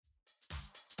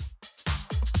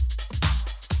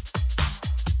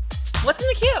What's in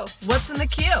the queue? What's in the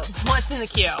queue? What's in the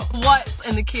queue? What's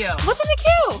in the queue? What's in the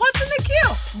queue? What's in the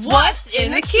queue? What's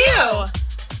in the queue?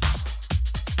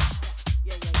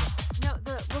 No,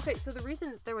 okay, so the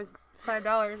reason there was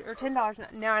 $5 or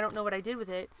 $10, now I don't know what I did with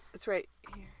it. It's right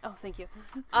here. Oh, thank you.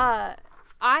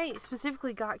 I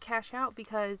specifically got cash out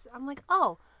because I'm like,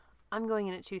 oh, I'm going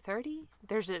in at 2:30.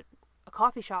 There's a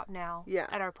coffee shop now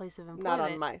at our place of employment.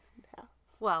 Not on my half.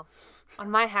 Well,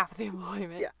 on my half of the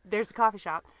employment, Yeah. there's a coffee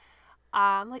shop.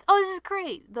 I'm like, oh, this is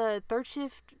great. The third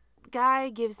shift guy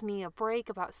gives me a break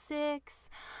about 6.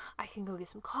 I can go get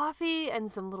some coffee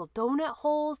and some little donut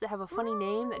holes that have a funny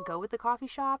name that go with the coffee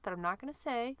shop that I'm not going to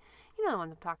say. You know the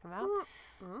ones I'm talking about.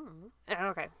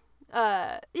 Okay.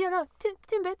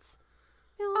 Timbits.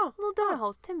 You know, little donut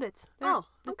holes. Timbits.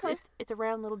 Okay. It's a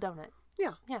round little donut.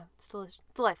 Yeah. Yeah, it's delicious.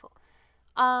 Delightful.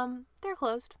 They're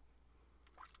closed.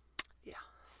 Yeah.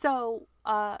 So,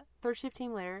 third shift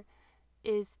team leader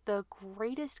is the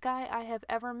greatest guy I have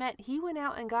ever met. He went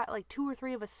out and got like 2 or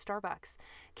 3 of us Starbucks,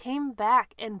 came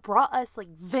back and brought us like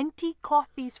venti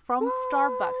coffees from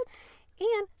Starbucks,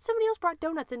 and somebody else brought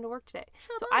donuts into work today.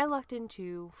 So I lucked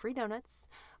into free donuts,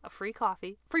 a free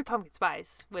coffee, free pumpkin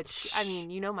spice, which, I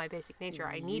mean, you know my basic nature.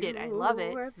 I need it. I love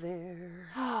it. You were there.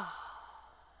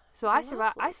 So I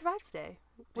survived today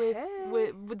with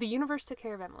the universe took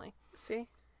care of Emily. See?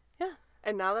 Yeah.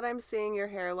 And now that I'm seeing your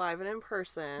hair live and in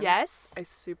person, Yes. I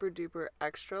super duper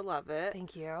extra love it.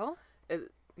 Thank you.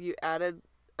 You added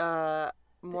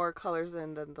more colors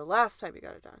in than the last time you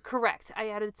got it done. Correct. I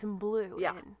added some blue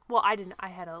Yeah. in. Well, I didn't. I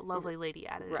had a lovely lady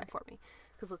add it in for me.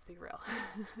 Because let's be real.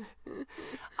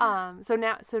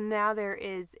 So now there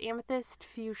is amethyst,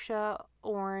 fuchsia,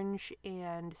 orange,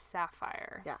 and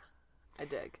sapphire. Yeah. I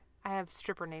dig. I have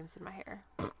stripper names in my hair.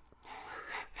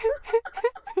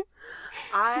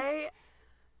 I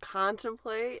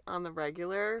contemplate on the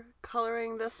regular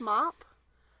coloring this mop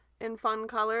in fun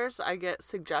colors. I get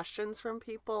suggestions from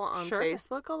people on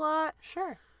Facebook a lot.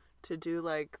 Sure. To do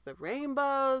like the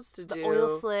rainbows, to do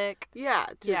oil slick. Yeah.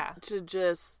 To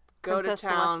just go Princess to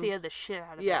town. Celestia the shit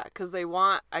out of it. Yeah, because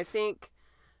I think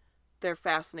they're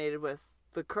fascinated with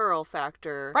the curl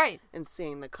factor. Right. And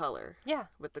seeing the color. Yeah.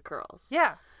 With the curls.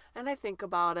 Yeah. And I think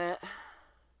about it.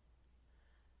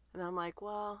 And I'm like,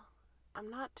 well, I'm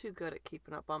not too good at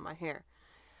keeping up on my hair.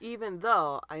 Even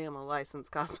though I am a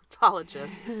licensed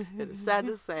cosmetologist, it is sad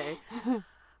to say,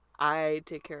 I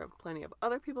take care of plenty of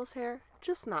other people's hair,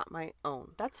 just not my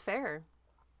own. That's fair.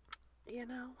 You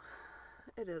know,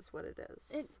 it is what it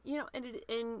is.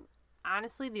 And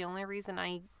honestly, the only reason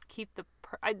I keep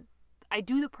I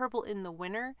do the purple in the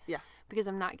winter, because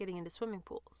I'm not getting into swimming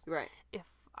pools. Right. If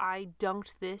I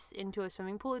dunked this into a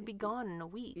swimming pool, it'd be gone in a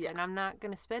week, and I'm not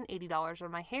gonna spend $80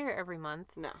 on my hair every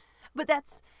month. No. But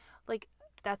that's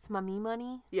my me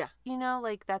money. Yeah. You know,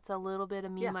 like that's a little bit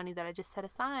of me money that I just set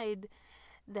aside.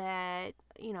 That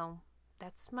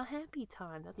that's my happy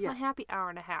time. That's my happy hour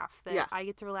and a half that I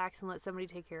get to relax and let somebody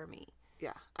take care of me.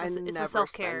 Yeah, It's never my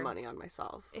self-care. spend money on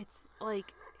myself. It's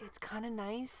like it's kind of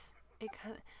nice. I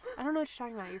don't know what you're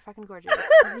talking about. You're fucking gorgeous.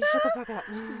 You shut the fuck up.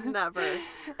 Never.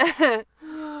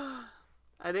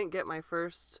 I didn't get my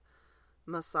first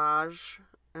massage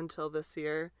until this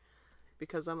year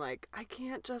because I'm like, I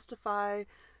can't justify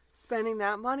spending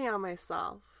that money on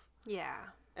myself. Yeah.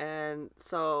 And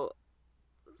so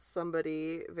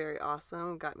somebody very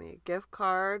awesome got me a gift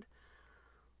card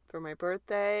for my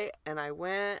birthday, and I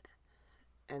went,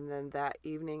 and then that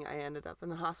evening I ended up in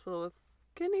the hospital with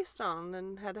kidney stone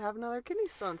and had to have another kidney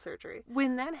stone surgery.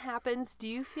 When that happens, do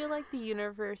you feel like the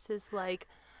universe is like,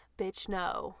 bitch,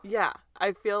 no? Yeah.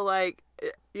 I feel like,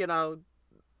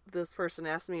 this person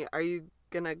asked me, are you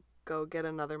going to go get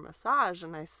another massage?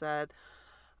 And I said,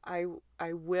 I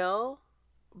will,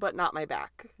 but not my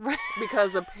back.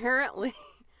 Because apparently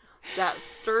that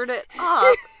stirred it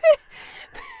up.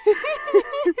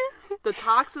 The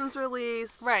toxins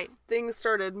released. Right. Things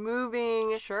started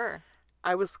moving. Sure.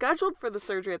 I was scheduled for the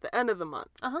surgery at the end of the month.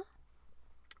 Uh-huh.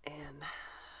 And,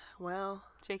 well...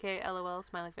 JK, LOL,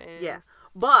 smiley face. Yes.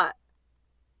 But,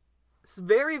 it's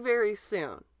very, very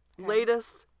soon. Okay.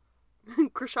 Latest,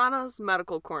 Krishana's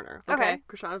Medical Corner. Okay?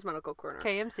 Krishana's Medical Corner.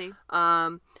 KMC.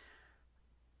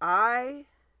 I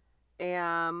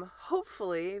am,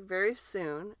 hopefully, very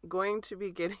soon, going to be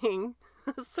getting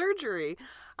surgery.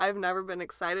 I've never been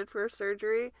excited for a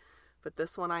surgery. But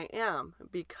this one I am,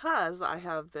 because I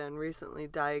have been recently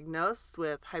diagnosed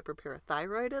with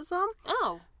hyperparathyroidism.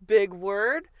 Oh. Big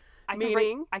word. I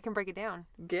can break it down.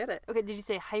 Get it. Okay, did you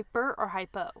say hyper or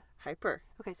hypo? Hyper.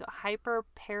 Okay, so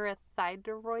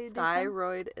hyperparathyroidism.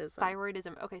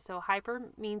 Thyroidism. Okay, so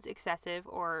hyper means excessive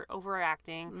or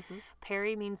overacting.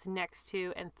 Peri means next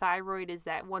to, and thyroid is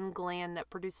that one gland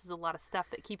that produces a lot of stuff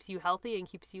that keeps you healthy and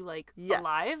keeps you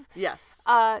alive. Yes.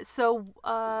 So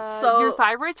your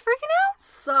thyroid's freaking out?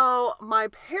 So my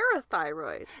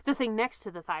parathyroid, the thing next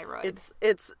to the thyroid. It's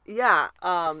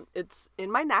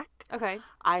in my neck. Okay.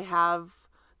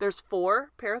 There's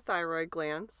 4 parathyroid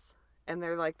glands. And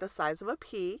they're like the size of a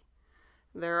pea.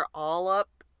 They're all up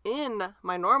in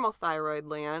my normal thyroid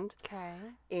gland. Okay.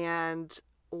 And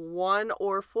 1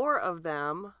 or 4 of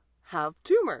them have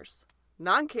tumors.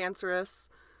 Non-cancerous.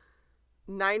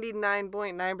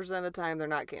 99.9% of the time, they're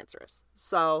not cancerous.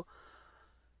 So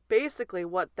basically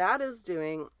what that is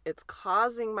doing, it's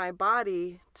causing my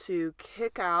body to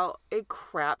kick out a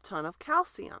crap ton of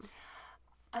calcium.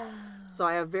 So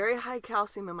I have very high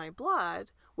calcium in my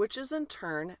blood, which is in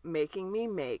turn making me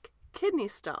make kidney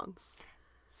stones.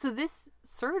 So this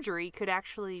surgery could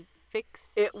actually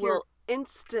fix it will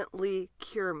instantly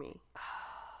cure me.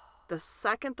 The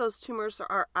second those tumors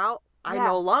are out, I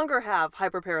no longer have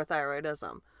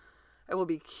hyperparathyroidism. I will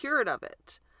be cured of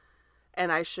it.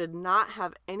 And I should not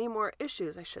have any more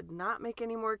issues. I should not make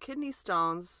any more kidney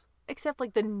stones. Except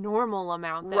like the normal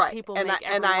amount that people make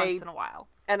once in a while.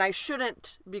 And I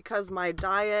shouldn't, because my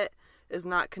diet is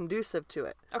not conducive to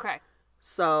it. Okay.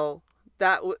 So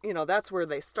that's where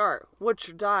they start. What's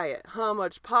your diet? How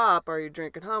much pop are you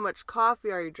drinking? How much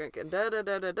coffee are you drinking?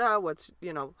 What's,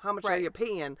 how much are you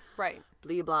peeing? Right.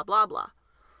 Blah, blah, blah, blah.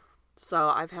 So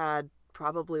I've had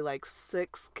probably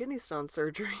 6 kidney stone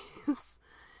surgeries.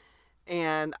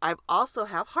 And I've also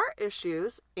have heart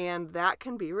issues, and that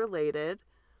can be related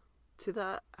to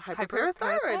the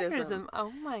hyperparathyroidism.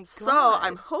 Oh my God. So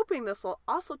I'm hoping this will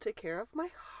also take care of my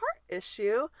heart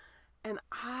issue, and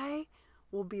I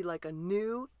will be like a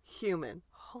new human.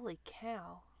 Holy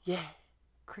cow. Yeah.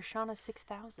 Krishana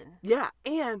 6000. Yeah,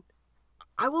 and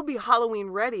I will be Halloween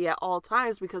ready at all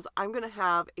times because I'm going to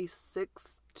have a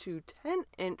 6 to 10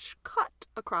 inch cut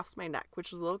across my neck,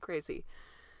 which is a little crazy.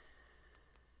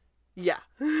 Yeah.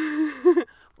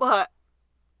 But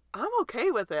I'm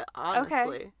okay with it,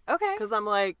 honestly. Okay. Because I'm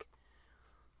like,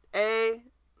 I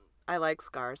like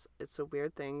scars. It's a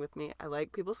weird thing with me. I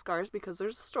like people's scars because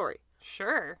there's a story.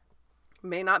 Sure.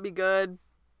 May not be good.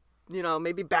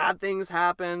 Maybe bad things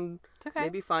happen. It's okay.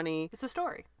 Maybe funny. It's a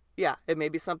story. Yeah. It may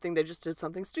be something they just did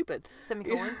something stupid.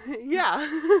 Semicolons. Yeah.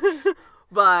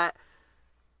 But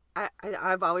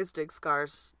I've always dig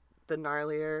scars. The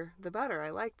gnarlier, the better. I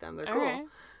like them. They're cool. Okay.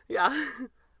 Yeah.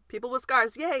 People with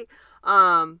scars. Yay.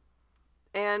 And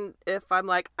if I'm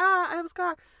like, I have a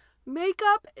scar,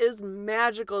 makeup is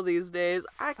magical these days.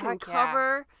 I can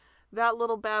cover that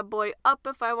little bad boy up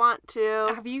if I want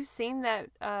to. Have you seen that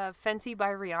Fenty by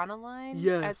Rihanna line?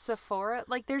 Yes. At Sephora?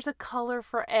 There's a color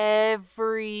for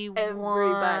everyone.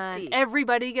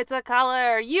 Everybody gets a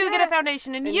color. You get a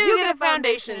foundation, and you get a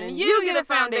foundation, and you get a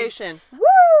foundation. Woo!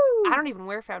 I don't even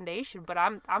wear foundation, but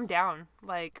I'm down.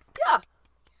 Yeah.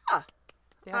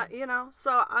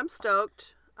 So I'm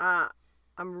stoked. I'm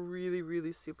really,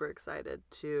 really super excited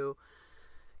to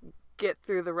get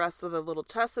through the rest of the little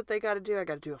tests that they got to do. I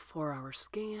got to do a 4-hour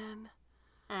scan.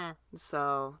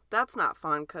 So that's not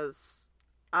fun because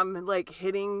I'm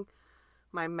hitting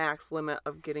my max limit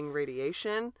of getting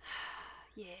radiation.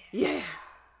 Yeah.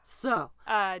 So.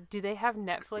 Do they have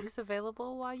Netflix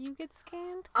available while you get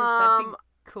scanned? 'Cause that'd be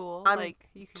cool. I'm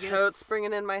you could totes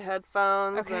bringing in my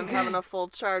headphones and having a full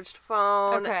charged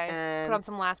phone. Okay. And put on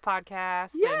some Last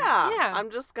Podcast. Yeah.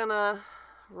 I'm just gonna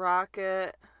rock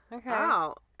it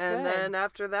out. And Good. then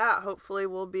after that, hopefully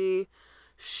we'll be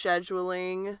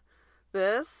scheduling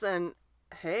this, and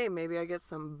hey, maybe I get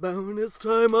some bonus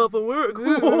time off of work.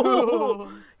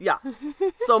 Yeah.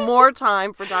 So more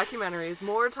time for documentaries,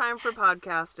 more time for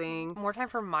podcasting. More time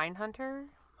for Mindhunter.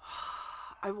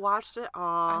 I watched it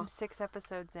all. I'm 6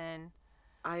 episodes in.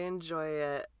 I enjoy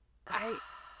it. I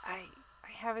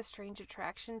have a strange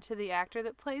attraction to the actor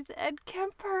that plays Ed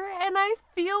Kemper, and I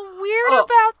feel weird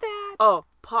about that. Oh,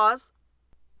 pause.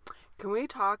 Can we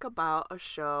talk about a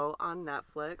show on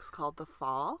Netflix called The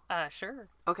Fall? Sure.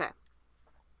 Okay.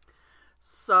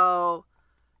 So,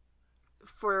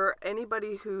 for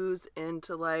anybody who's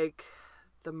into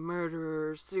the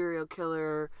murderer, serial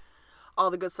killer,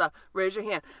 all the good stuff, raise your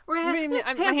hand. My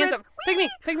hands up. Pick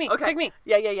me. Okay. Pick me.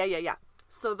 Yeah.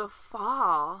 So The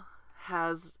Fall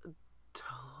has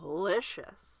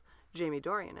delicious Jamie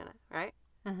Dornan in it, right?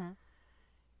 Mm-hmm.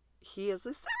 He is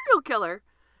a serial killer.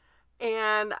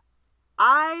 And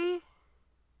I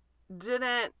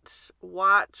didn't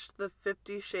watch the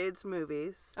 50 Shades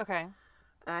movies. Okay.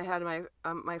 And I had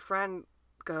my friend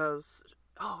goes,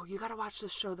 "Oh, you gotta watch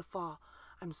this show, The Fall.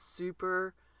 I'm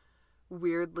super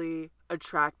weirdly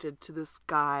attracted to this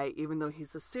guy, even though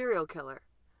he's a serial killer."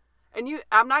 And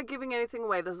I'm not giving anything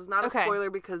away. This is not a spoiler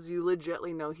because you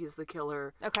legitly know he's the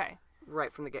killer. Okay.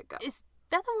 Right from the get-go. Is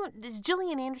that the one? Is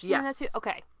Gillian Anderson in that too? Yes.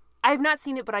 Okay. I have not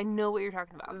seen it, but I know what you're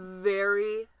talking about.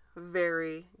 Very,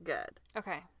 very good.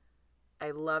 Okay.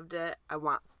 I loved it. I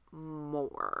want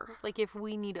more. Like if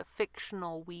we need a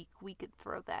fictional week, we could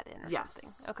throw that in or something.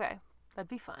 Okay. That'd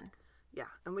be fun. Yeah,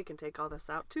 and we can take all this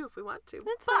out too if we want to.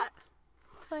 That's fine.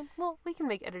 It's fine. Well, we can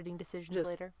make editing decisions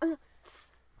later.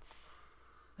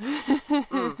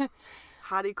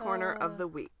 Hottie corner of the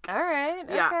week. All right.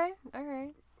 Yeah. Okay. All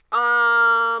right.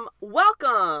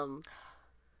 Welcome.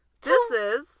 This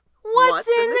is What's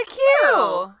in the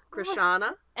Queue?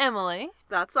 Krishana. Emily.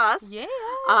 That's us. Yeah.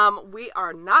 We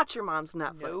are not your mom's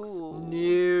Netflix.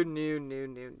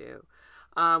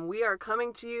 No. We are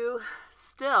coming to you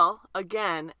still,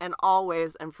 again, and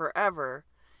always and forever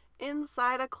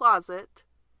inside a closet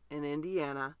in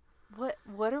Indiana.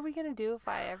 What are we gonna do if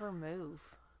I ever move?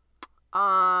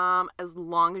 As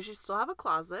long as you still have a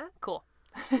closet. Cool.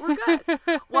 We're good.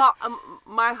 Well,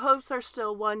 my hopes are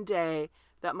still one day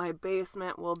that my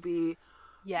basement will be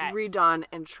redone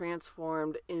and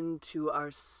transformed into our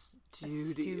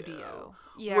studio.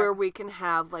 Yeah. Where we can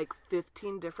have like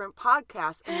 15 different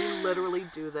podcasts and we literally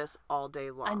do this all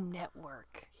day long. A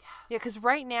network. Yes. Yeah, because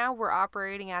right now we're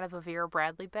operating out of a Vera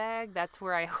Bradley bag. That's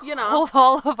where I hold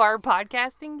all of our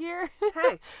podcasting gear.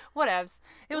 Hey. Whatevs.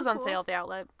 It was on sale at the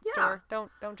outlet store.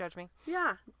 Don't judge me.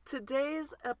 Yeah.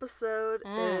 Today's episode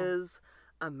is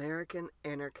American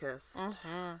Anarchist.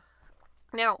 Mm-hmm.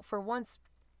 Now, for once,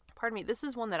 pardon me, this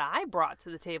is one that I brought to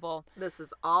the table. This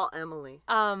is all Emily.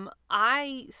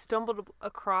 I stumbled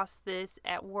across this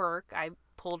at work. I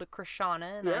pulled a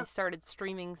Krishana and I started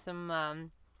streaming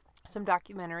some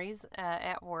documentaries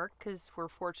at work because we're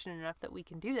fortunate enough that we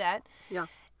can do that. Yeah.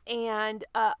 And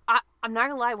I'm not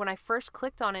gonna lie, when I first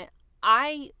clicked on it,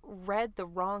 I read the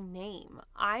wrong name.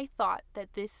 I thought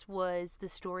that this was the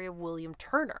story of William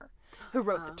Turner, who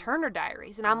wrote the Turner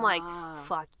Diaries. And I'm like,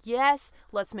 fuck yes,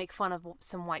 let's make fun of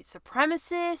some white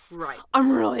supremacists. Right.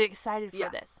 I'm really excited for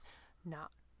this.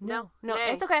 No,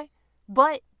 it's okay.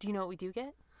 But do you know what we do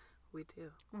get? We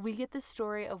do. We get the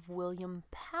story of William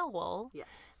Powell,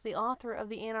 the author of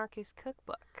the Anarchist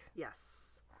Cookbook.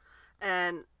 Yes.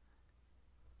 And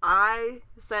I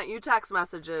sent you text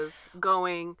messages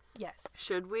going, yes,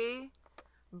 should we?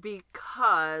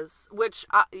 Because,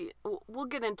 we'll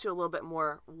get into a little bit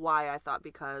more why I thought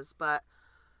because, but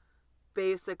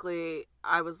basically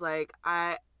I was like,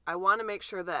 I want to make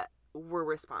sure that we're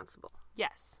responsible.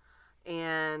 Yes.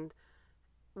 And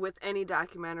with any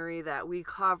documentary that we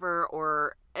cover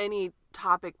or any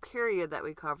topic period that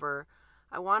we cover,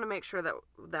 I want to make sure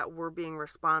that we're being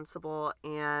responsible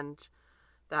and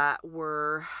that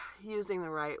we're using the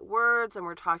right words and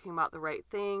we're talking about the right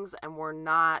things and we're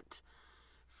not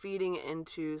feeding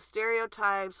into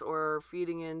stereotypes or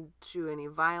feeding into any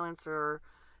violence or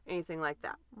anything like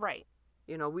that. Right.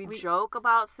 You know, we joke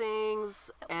about things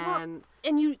and... Well,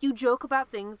 and you joke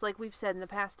about things, like we've said in the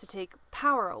past, to take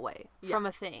power away from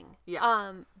a thing.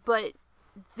 Yeah. But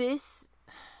this,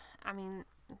 I mean,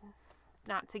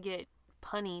 not to get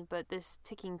punny, but this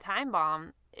ticking time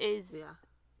bomb is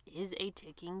a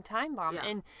ticking time bomb. Yeah.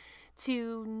 And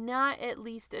to not at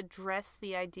least address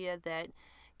the idea that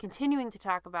continuing to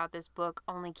talk about this book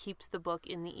only keeps the book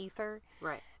in the ether.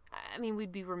 Right. I mean,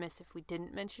 we'd be remiss if we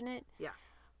didn't mention it. Yeah.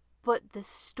 But the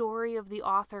story of the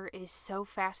author is so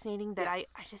fascinating that I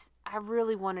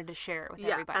really wanted to share it with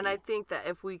everybody. And I think that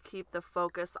if we keep the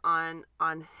focus on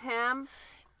him,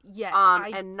 yes,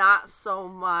 and not so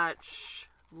much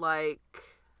like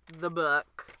the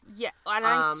book. Yeah, and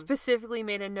I specifically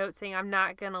made a note saying I'm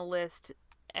not gonna list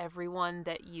everyone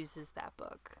that uses that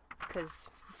book because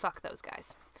fuck those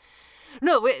guys.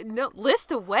 No,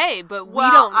 list away, but we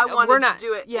don't. I wanted we're not, to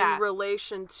do it in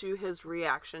relation to his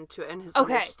reaction to it and his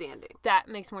understanding. That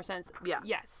makes more sense. Yeah.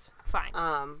 Yes. Fine.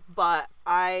 But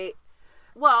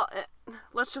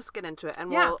let's just get into it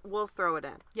and we'll throw it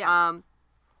in. Yeah.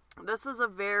 This is a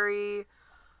very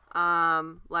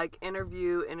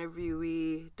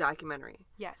interviewee documentary.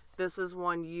 Yes. This is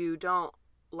one you don't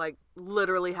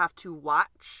literally have to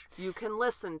watch. You can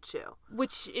listen to.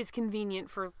 Which is convenient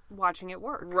for watching at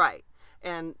work. Right.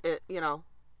 And it,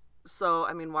 so,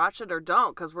 I mean, watch it or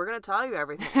don't, because we're going to tell you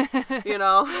everything,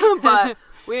 but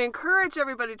we encourage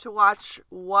everybody to watch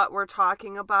what we're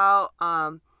talking about.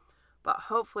 But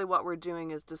hopefully what we're doing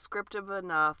is descriptive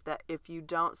enough that if you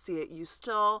don't see it, you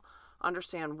still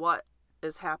understand what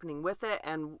is happening with it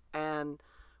and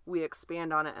we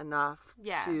expand on it enough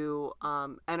to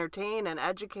entertain and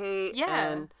educate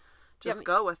and just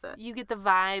go with it. You get the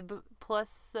vibe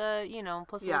plus,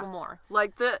 plus a little more.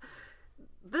 Like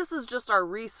this is just our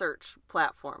research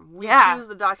platform. We choose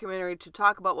the documentary to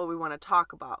talk about what we want to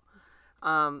talk about.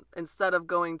 Instead of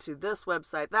going to this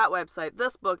website, that website,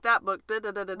 this book, that book,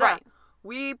 da-da-da-da-da. Right.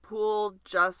 We pull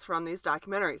just from these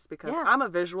documentaries because I'm a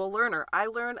visual learner. I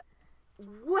learn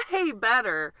way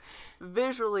better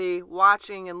visually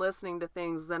watching and listening to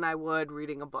things than I would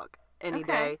reading a book any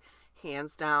day,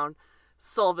 hands down.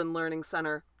 Sullivan Learning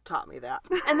Center taught me that.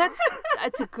 And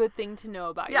that's a good thing to know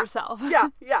about yourself.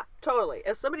 Yeah, totally.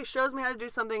 If somebody shows me how to do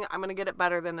something, I'm going to get it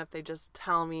better than if they just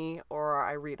tell me or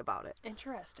I read about it.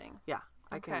 Interesting. Yeah.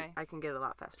 I can get it a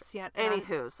lot faster.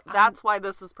 Anywho's, that's why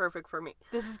this is perfect for me.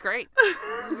 This is great.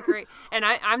 And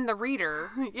I'm the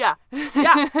reader. Yeah.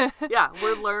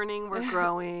 We're learning, we're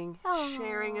growing.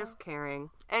 Sharing is caring.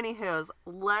 Anywho's,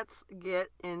 let's get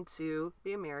into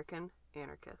The American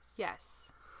Anarchist.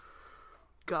 Yes.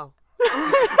 Go.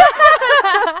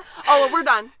 Oh, we're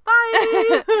done.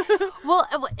 Bye. Well,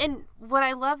 and what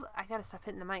I love, I gotta stop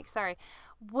hitting the mic. Sorry.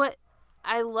 What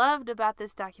I loved about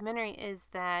this documentary is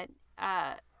that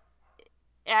at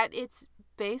its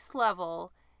base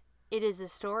level, it is a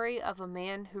story of a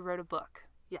man who wrote a book.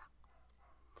 Yeah.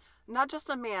 Not just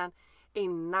a man, a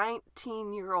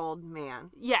 19-year-old man.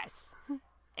 Yes.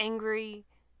 Angry,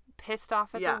 pissed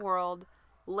off at the world.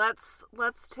 Let's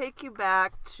take you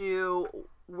back to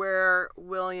where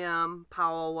William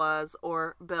Powell was,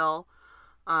 or Bill,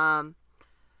 in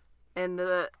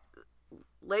the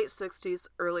late 60s,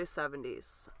 early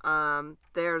 70s.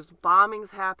 There's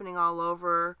bombings happening all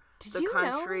over the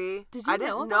country. I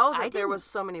didn't know that there was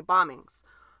so many bombings.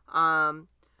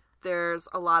 There's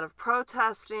a lot of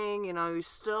protesting. You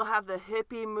still have the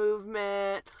hippie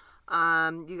movement.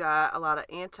 You got a lot of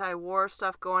anti-war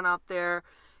stuff going out there.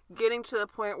 Getting to the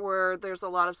point where there's a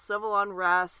lot of civil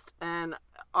unrest, and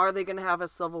are they going to have a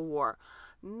civil war?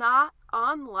 Not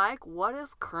unlike what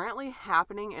is currently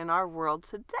happening in our world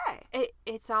today.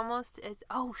 It's almost as,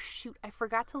 oh shoot, I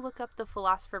forgot to look up the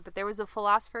philosopher, but there was a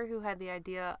philosopher who had the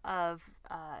idea of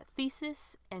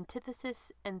thesis,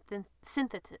 antithesis, and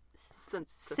synthesis.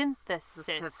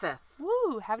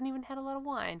 Woo, haven't even had a lot of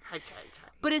wine.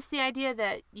 But it's the idea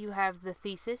that you have the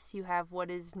thesis, you have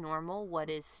what is normal, what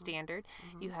is standard,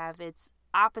 you have its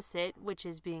opposite, which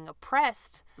is being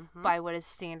oppressed by what is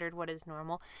standard, what is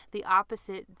normal. The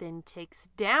opposite then takes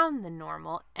down the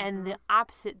normal, and the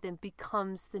opposite then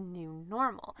becomes the new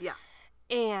normal. Yeah.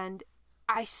 And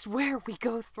I swear we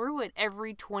go through it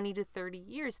every 20 to 30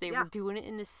 years. They were doing it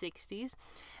in the 60s.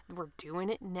 We're doing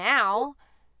it now.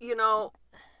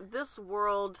 This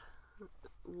world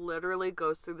literally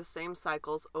goes through the same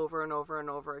cycles over and over and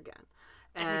over again.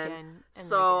 And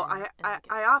so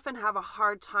I often have a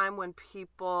hard time when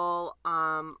people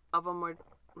of a more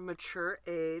mature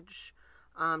age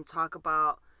talk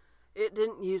about, it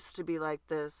didn't used to be like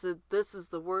this. This is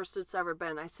the worst it's ever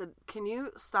been. I said, can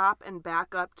you stop and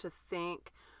back up to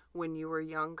think when you were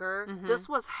younger? This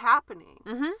was happening.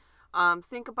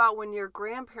 Think about when your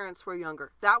grandparents were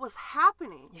younger. That was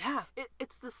happening. Yeah.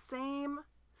 It's the same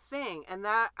thing. And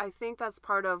I think that's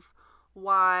part of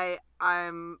why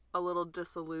I'm a little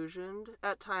disillusioned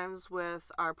at times with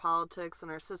our politics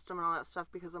and our system and all that stuff,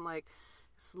 because I'm like,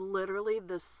 it's literally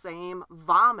the same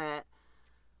vomit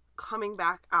coming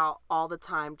back out all the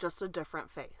time, just a different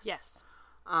face. Yes.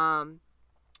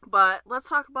 But let's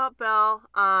talk about Bill.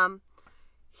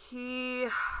 He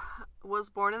was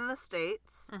born in the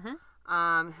States.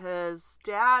 His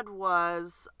dad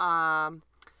was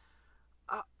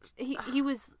he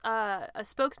was a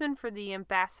spokesman for the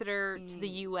ambassador to the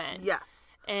UN.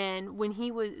 Yes. And when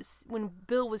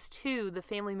Bill was 2, the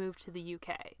family moved to the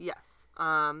UK. Yes.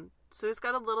 So he's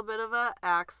got a little bit of an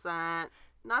accent.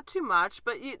 Not too much,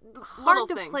 but little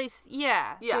things. Place.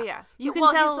 Yeah. You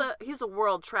can tell he's a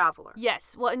world traveler.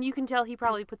 Yes. Well, and you can tell he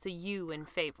probably puts a U in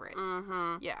favorite.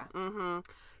 Yeah.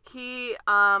 He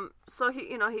so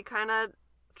he kind of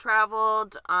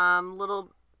traveled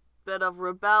little bit of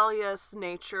rebellious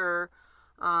nature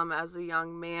as a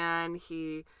young man.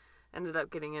 He ended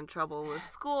up getting in trouble with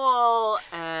school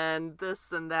and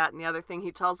this and that and the other thing.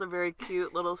 He tells a very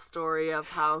cute little story of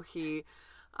how he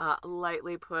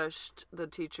lightly pushed the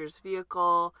teacher's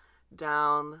vehicle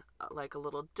down like a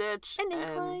little ditch. An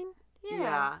incline.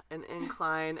 An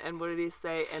incline. And what did he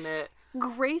say? And it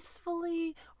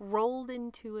gracefully rolled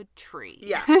into a tree.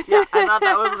 Yeah. I thought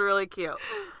that was really cute.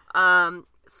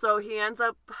 So he ends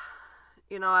up,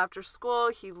 after school,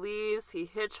 he leaves, he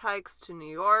hitchhikes to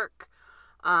New York.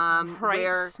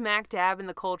 Right smack dab in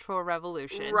the Cultural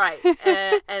Revolution. Right.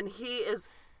 And he is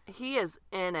he is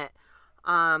in it.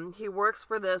 He works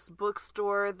for this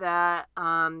bookstore that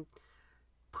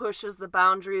pushes the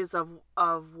boundaries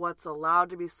of what's allowed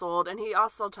to be sold. And he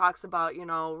also talks about,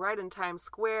 right in Times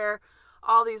Square,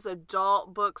 all these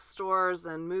adult bookstores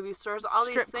and movie stores, all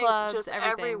Strip these things clubs, just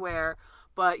everything. everywhere.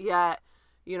 But yet,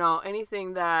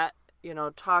 anything that,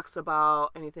 talks about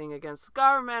anything against the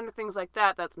government or things like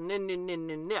that, that's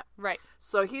no. Right.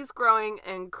 So he's growing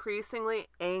increasingly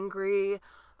angry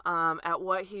at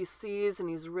what he sees, and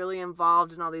he's really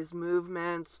involved in all these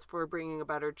movements for bringing a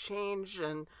better change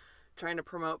and trying to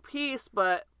promote peace.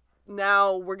 But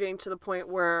now we're getting to the point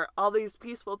where all these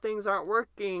peaceful things aren't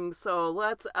working, so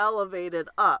let's elevate it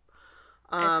up.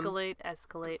 Escalate.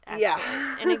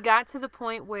 Yeah. And it got to the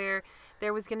point where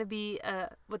there was going to be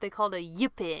what they called a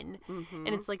yip-in. Mm-hmm.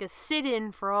 And it's like a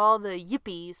sit-in for all the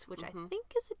yippies, which Mm-hmm. I think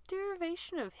is a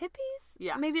derivation of hippies.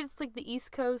 Yeah. Maybe it's like the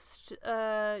East Coast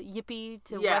yippie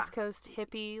to Yeah. West Coast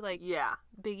hippie, like Yeah.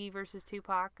 Biggie versus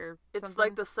Tupac or It's something.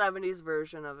 like the 70s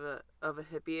version of a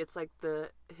hippie. It's like the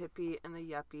hippie and the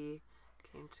yuppie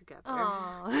came together.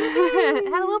 Oh, had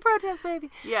a little protest, baby.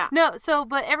 Yeah. No,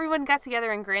 but everyone got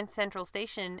together in Grand Central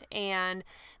Station, and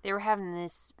they were having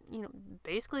this,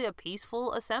 basically a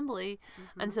peaceful assembly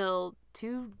until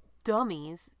two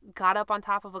dummies got up on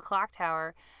top of a clock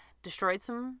tower, destroyed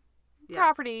some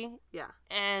property,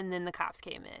 and then the cops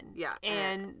came in. Yeah.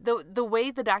 And the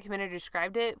way the documentary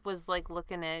described it was like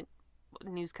looking at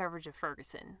news coverage of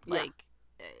Ferguson. Yeah. Like,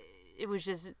 it was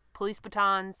just police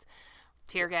batons,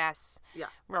 tear gas,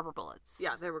 rubber bullets.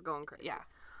 Yeah, they were going crazy.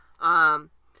 Yeah.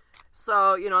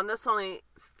 So, and this only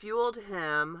fueled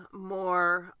him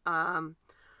more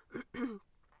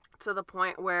to the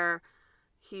point where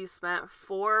he spent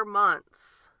 4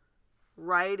 months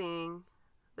writing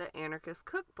the Anarchist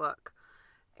Cookbook.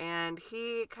 And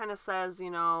he kind of says, his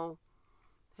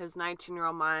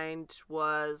 19-year-old mind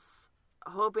was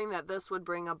hoping that this would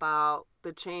bring about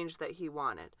the change that he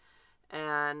wanted.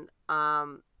 And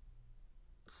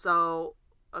so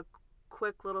a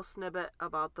quick little snippet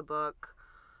about the book.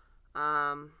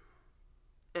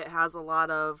 It has a lot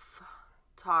of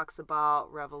talks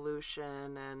about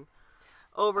revolution and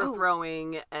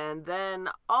overthrowing, and then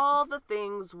all the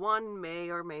things one may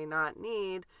or may not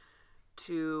need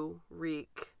to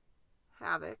wreak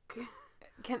havoc.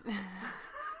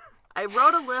 I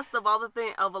wrote a list of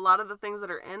of a lot of the things that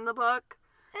are in the book.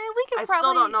 We could I probably,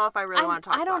 still don't know if I really want to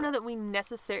talk about it. I don't know that we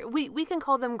necessarily... We can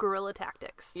call them guerrilla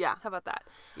tactics. Yeah. How about that?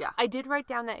 Yeah. I did write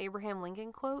down that Abraham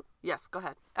Lincoln quote. Yes, go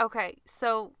ahead. Okay,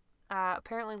 so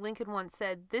apparently Lincoln once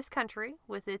said, "This country,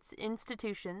 with its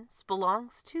institutions,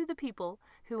 belongs to the people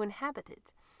who inhabit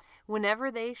it. Whenever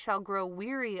they shall grow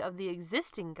weary of the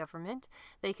existing government,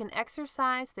 they can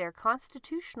exercise their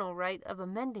constitutional right of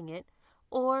amending it,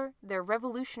 or their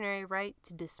revolutionary right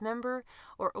to dismember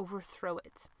or overthrow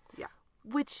it." Yeah.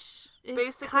 Which is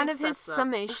Basically kind of his sets up-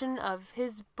 summation of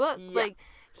his book. Yeah. Like,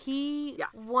 he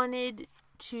wanted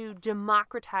to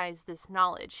democratize this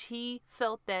knowledge. He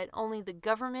felt that only the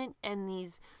government and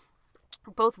these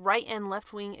both right and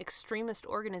left-wing extremist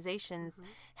organizations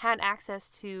had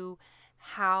access to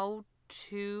how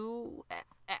to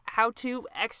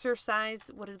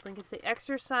exercise, what did Lincoln say?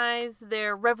 Exercise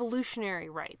their revolutionary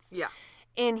rights. Yeah.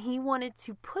 And he wanted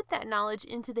to put that knowledge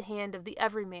into the hand of the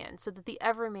everyman, so that the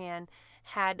everyman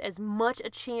had as much a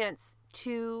chance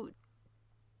to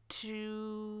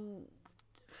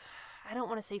I don't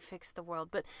want to say fix the world,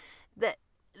 but that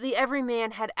the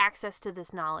everyman had access to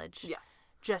this knowledge. Yes.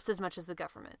 Just as much as the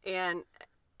government. And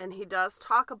he does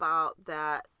talk about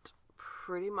that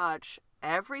pretty much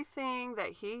everything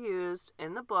that he used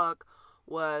in the book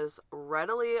was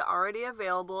readily already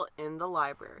available in the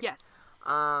library. Yes.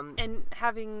 And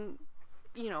having,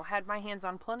 had my hands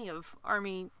on plenty of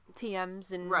Army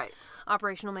TMs and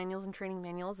operational manuals and training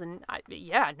manuals, and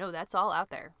that's all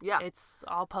out there. Yeah. It's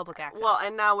all public access. Well,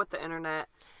 and now with the internet,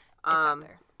 it's out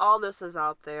there. all this is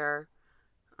out there.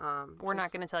 We're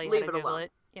not going to tell you leave how to it Google alone.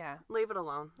 it. Yeah. Leave it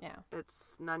alone. Yeah.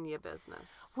 It's none of your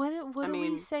business. What do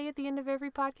we say at the end of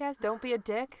every podcast? Don't be a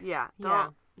dick. Yeah.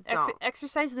 Don't. Don't.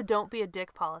 Exercise the don't be a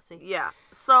dick policy. Yeah.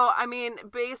 So,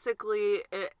 basically,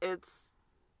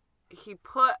 he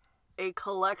put a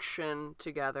collection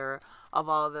together of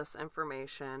all of this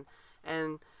information,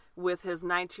 and with his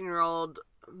 19-year-old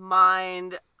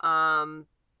mind,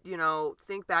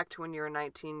 think back to when you were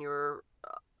 19, you were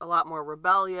a lot more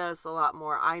rebellious, a lot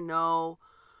more, I know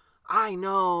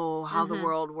how the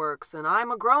world works, and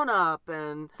I'm a grown-up,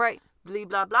 and blah,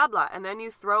 blah, blah, blah. And then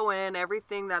you throw in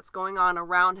everything that's going on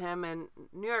around him, and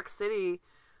New York City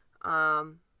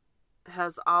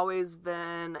has always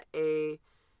been a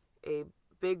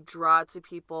big draw to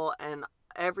people, and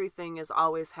everything is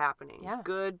always happening. Yeah.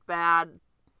 Good, bad,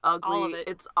 ugly. All of it.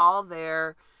 It's all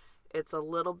there. It's a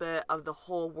little bit of the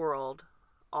whole world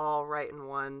all right in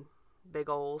one big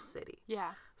old city.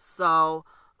 Yeah. So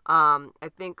I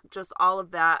think just all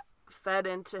of that fed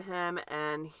into him,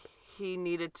 and he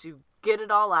needed to get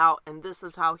it all out, and this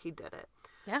is how he did it.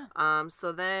 Yeah.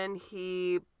 So then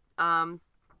he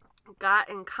got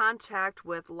in contact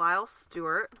with Lyle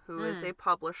Stewart, who is a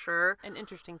publisher. An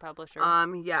interesting publisher.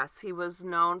 Yes, he was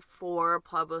known for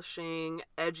publishing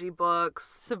edgy books,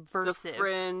 Subversive. The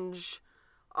Fringe,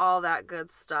 all that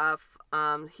good stuff.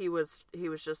 He was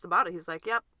just about it. He's like,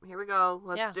 "Yep, here we go.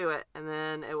 Let's do it." And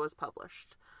then it was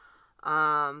published.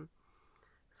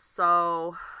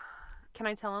 So can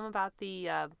I tell him about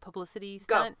the publicity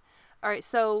stunt? Go. All right,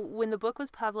 so when the book was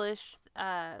published,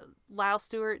 Lyle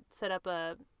Stewart set up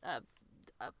a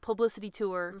publicity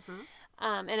tour,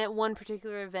 and at one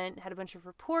particular event had a bunch of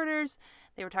reporters.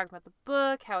 They were talking about the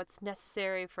book, how it's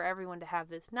necessary for everyone to have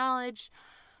this knowledge.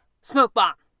 Smoke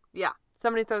bomb. Yeah.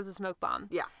 Somebody throws a smoke bomb.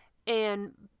 Yeah.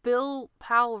 And Bill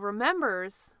Powell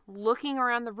remembers looking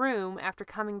around the room after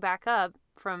coming back up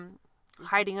from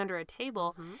hiding under a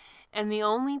table, and the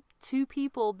only two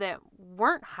people that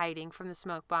weren't hiding from the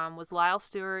smoke bomb was Lyle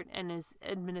Stewart and his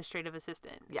administrative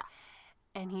assistant. Yeah.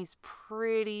 And he's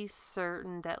pretty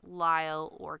certain that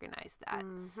Lyle organized that.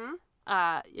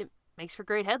 It makes for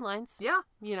great headlines. Yeah.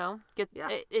 You know,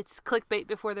 it's clickbait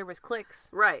before there was clicks.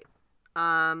 Right.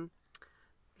 Bill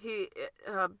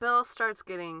starts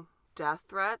getting death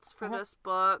threats for this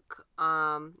book,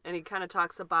 and he kind of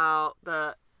talks about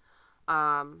the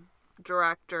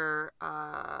director,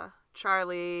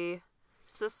 Charlie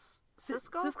Siskel?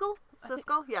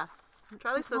 Siskel, yes.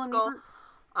 Charlie Siskel.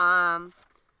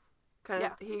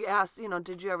 He asked,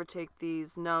 did you ever take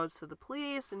these notes to the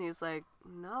police? And he's like,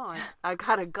 no, I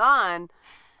got a gun.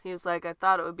 He's like, I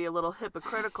thought it would be a little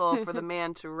hypocritical for the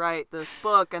man to write this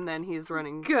book, and then he's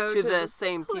running to the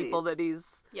same police. People that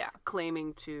he's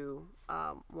claiming to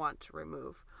want to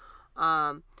remove.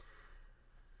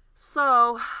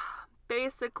 So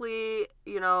basically,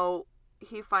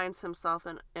 he finds himself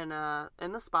in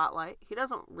the spotlight. He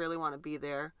doesn't really want to be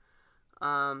there,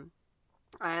 and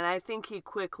I think he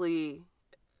quickly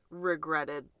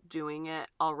regretted doing it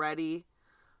already.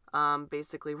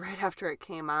 Basically, right after it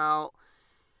came out.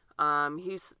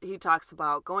 He talks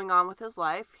about going on with his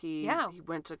life. He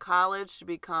went to college to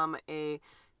become a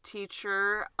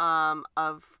teacher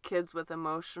of kids with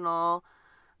emotional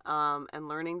and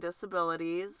learning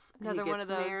disabilities. Another one of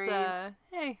those.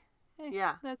 Hey,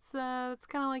 yeah, that's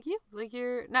kind of like you. Like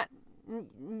you're not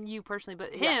you personally,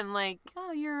 but him. Like,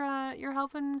 oh, you're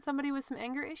helping somebody with some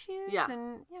anger issues. Yeah,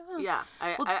 and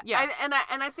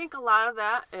I think a lot of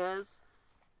that is.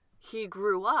 He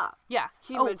grew up. Yeah.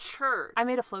 He matured. I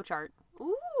made a flowchart.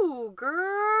 Ooh,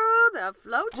 girl, that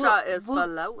flowchart is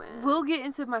flowing. We'll get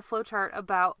into my flowchart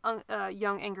about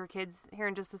young anger kids here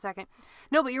in just a second.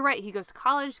 No, but you're right. He goes to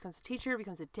college, becomes a teacher,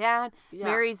 becomes a dad,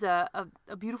 marries a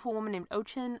beautiful woman named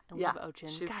Ochin. I love Ochin.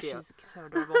 She's cute. She's so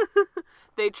adorable.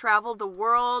 They travel the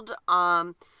world.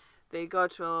 They go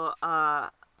to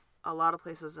a lot of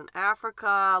places in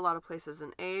Africa, a lot of places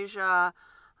in Asia.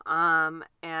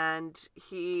 And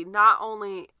he not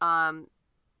only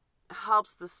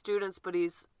helps the students, but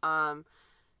he's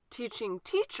teaching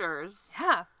teachers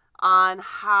on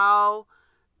how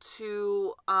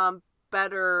to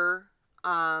better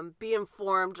be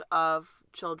informed of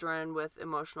children with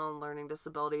emotional and learning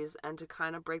disabilities, and to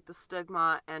kind of break the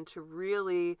stigma and to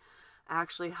really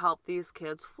actually help these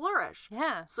kids flourish.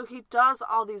 Yeah. So he does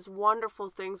all these wonderful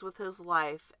things with his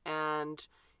life, and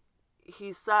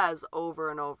he says over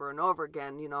and over and over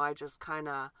again, I just kind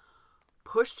of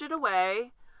pushed it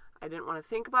away. I didn't want to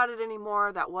think about it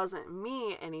anymore. That wasn't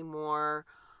me anymore.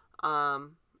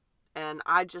 And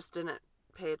I just didn't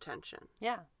pay attention.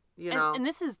 Yeah. And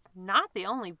this is not the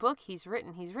only book he's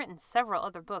written. He's written several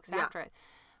other books after it.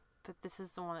 But this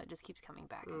is the one that just keeps coming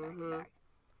back and back and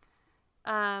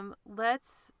back.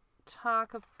 Let's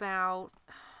talk about...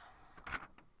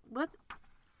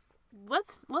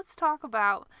 Let's talk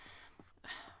about...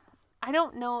 I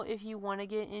don't know if you want to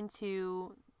get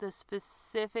into the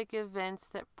specific events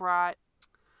that brought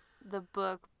the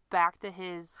book back to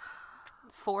his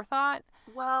forethought.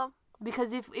 Well,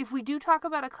 because if we do talk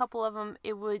about a couple of them,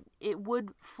 it would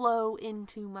flow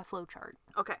into my flow chart.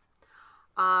 Okay.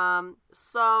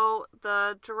 So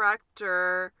the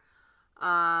director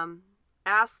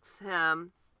asks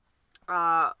him,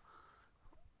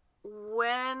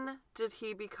 when did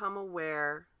he become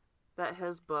aware that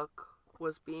his book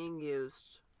was being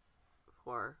used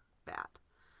for bad?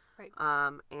 Right.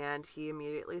 And he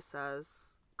immediately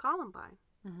says Columbine.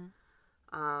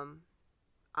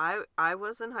 I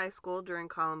was in high school during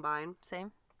Columbine.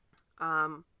 Same.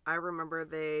 I remember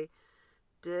they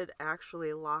did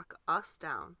actually lock us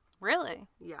down. Really?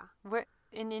 Yeah. Where,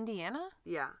 in Indiana?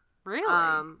 Yeah. Really?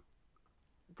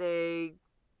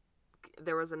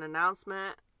 There was an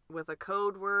announcement with a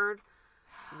code word.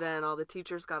 Then all the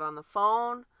teachers got on the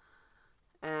phone,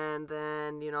 and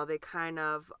then, you know, they kind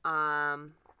of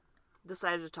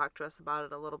decided to talk to us about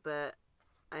it a little bit.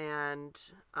 And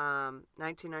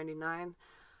 1999,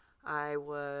 I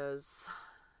was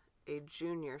a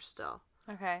junior still.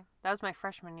 Okay. That was my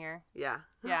freshman year. Yeah.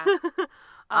 Yeah.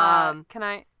 Can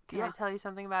I tell you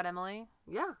something about Emily?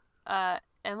 Yeah.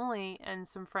 Emily and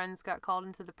some friends got called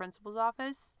into the principal's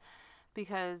office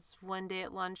because one day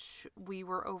at lunch we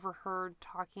were overheard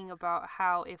talking about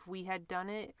how if we had done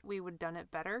it, we would have done it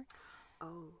better.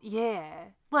 Oh. Yeah.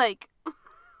 Like,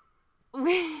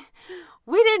 we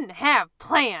didn't have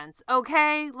plans,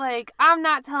 okay? Like, I'm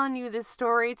not telling you this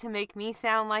story to make me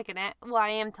sound like well, I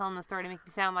am telling the story to make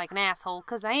me sound like an asshole,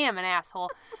 because I am an asshole.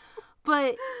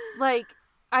 But, like,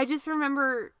 I just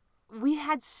remember we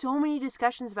had so many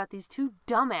discussions about these two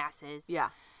dumbasses. Yeah.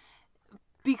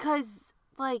 Because,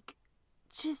 like,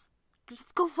 just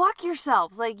go fuck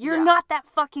yourselves. Like, you're Yeah. not that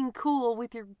fucking cool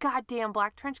with your goddamn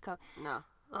black trench coat. No.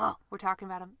 Oh, we're talking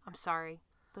about him. I'm sorry.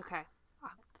 Okay.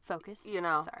 Focus. You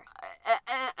know. Sorry.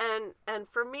 And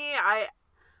for me, I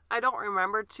don't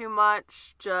remember too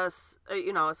much, just,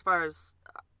 you know, as far as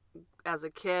a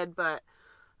kid, but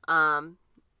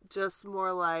just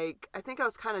more like, I think I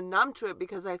was kind of numb to it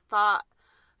because I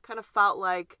kind of felt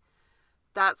like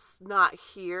that's not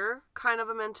here kind of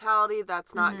a mentality.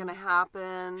 That's not going to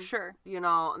happen. Sure. You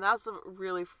know, and that's the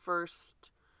really first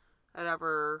I'd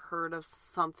ever heard of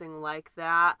something like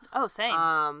that. Oh,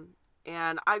 same.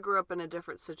 And I grew up in a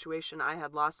different situation. I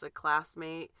had lost a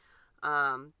classmate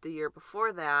the year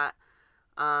before that.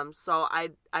 So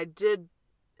I did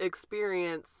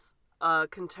experience a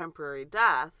contemporary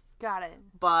death. Got it.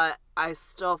 But I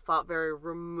still felt very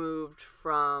removed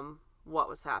from what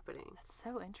was happening. That's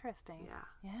so interesting.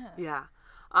 Yeah. Yeah.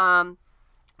 Yeah.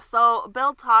 So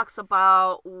Bill talks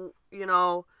about, you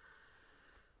know,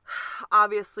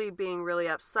 obviously being really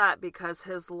upset because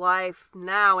his life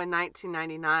now in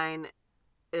 1999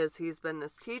 is he's been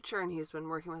this teacher and he's been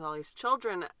working with all these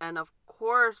children, and of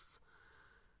course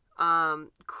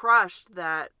crushed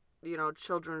that, you know,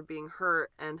 children are being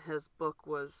hurt, and his book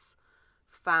was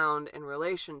found in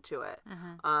relation to it.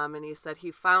 Mm-hmm. And he said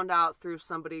he found out through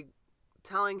somebody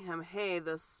telling him, hey,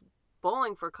 this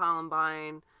Bowling for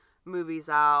Columbine movie's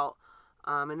out,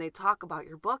 and they talk about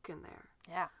your book in there.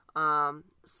 Yeah.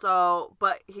 So,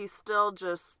 but he still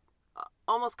just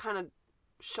almost kind of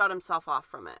shut himself off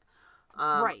from it.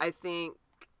 Right. I think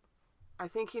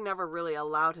he never really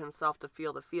allowed himself to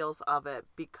feel the feels of it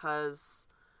because,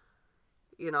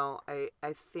 you know,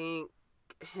 I think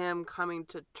him coming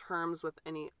to terms with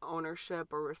any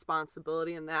ownership or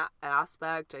responsibility in that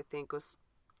aspect, I think was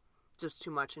just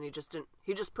too much, and he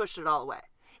just pushed it all away.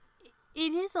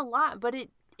 It is a lot, but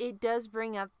it does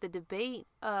bring up the debate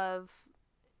of,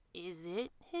 is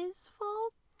it his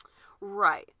fault?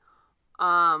 Right.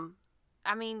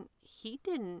 I mean, he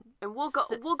didn't. And we'll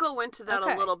go into that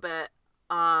okay. a little bit.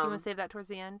 You want to save that towards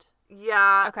the end?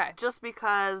 Yeah. Okay. Just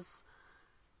because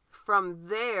from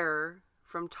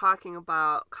talking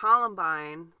about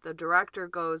Columbine, the director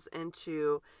goes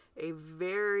into a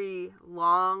very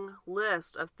long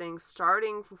list of things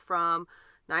starting from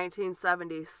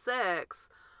 1976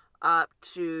 up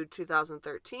to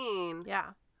 2013.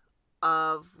 Yeah.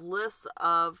 Of lists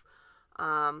of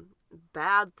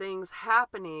bad things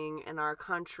happening in our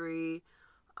country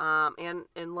and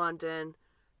in London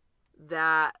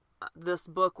that this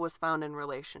book was found in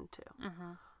relation to.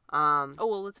 Mm-hmm. Oh,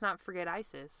 well, let's not forget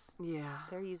ISIS. Yeah.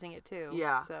 They're using it too.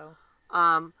 Yeah. So.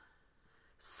 And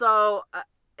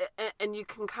you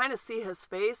can kind of see his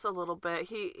face a little bit.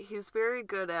 He's very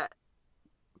good at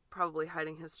probably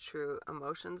hiding his true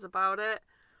emotions about it.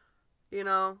 You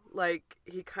know, like,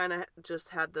 he kind of just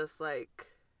had this,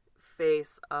 like,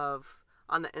 face of,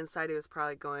 on the inside he was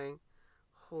probably going,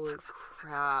 holy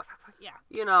crap. Yeah.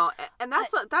 You know, and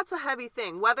that's a heavy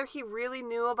thing. Whether he really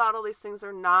knew about all these things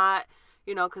or not,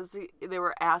 you know, because they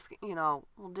were asking, you know,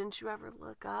 well, didn't you ever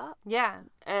look up? Yeah.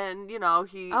 And, you know,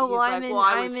 he's I'm like, well,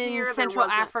 I was in here. Central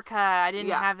Africa. I didn't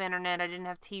Yeah. have internet. I didn't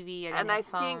have TV. I didn't have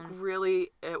phones. Think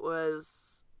really it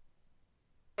was,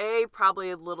 probably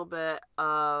a little bit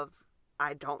of,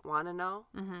 I don't want to know.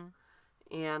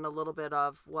 Mm-hmm. And a little bit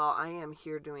of, well, I am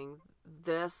here doing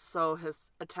this, so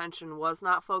his attention was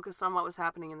not focused on what was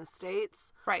happening in the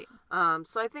States. Right.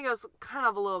 So I think it was kind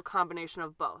of a little combination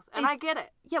of both. And I get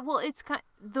it. Yeah, well, it's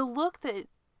the look that...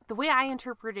 The way I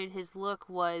interpreted his look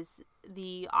was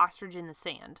the ostrich in the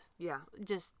sand. Yeah.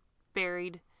 Just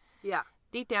buried. Yeah.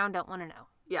 Deep down, don't want to know.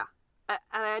 Yeah. And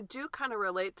I do kind of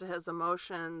relate to his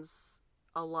emotions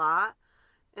a lot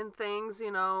in things,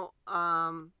 you know,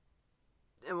 and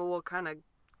we'll kind of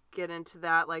get into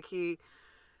that. Like he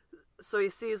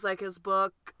sees like his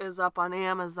book is up on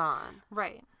Amazon.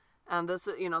 Right. And this,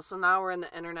 you know, so now we're in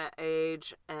the internet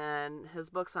age and his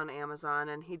book's on Amazon,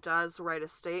 and he does write a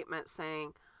statement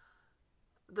saying,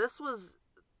 "This was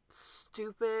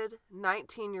stupid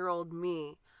 19-year-old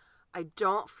me. I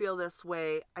don't feel this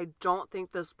way. I don't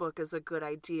think this book is a good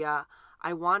idea.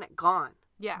 I want it gone."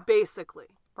 Yeah. Basically.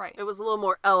 Right. It was a little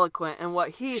more eloquent in what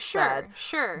he said.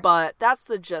 Sure. But that's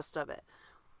the gist of it.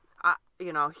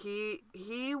 You know, he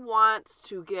wants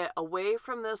to get away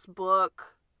from this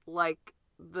book like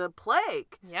the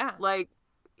plague. Yeah. Like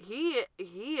he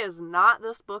is not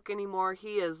this book anymore.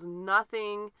 He is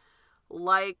nothing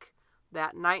like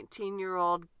that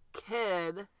 19-year-old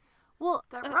kid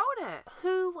that wrote it.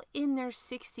 Who in their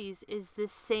 60s is the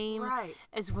same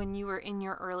as when you were in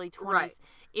your early 20s? Right.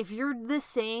 If you're the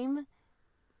same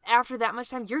after that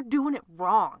much time, you're doing it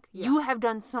wrong. Yeah. You have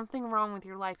done something wrong with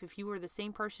your life if you were the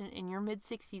same person in your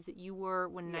mid-60s that you were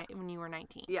when you were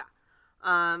 19. Yeah.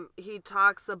 He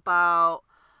talks about,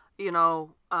 you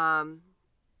know, a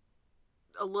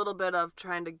little bit of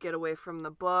trying to get away from the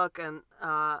book, and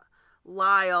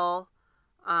Lyle,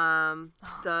 Lyle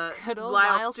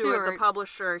Stewart, the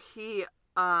publisher, he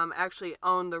actually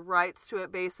owned the rights to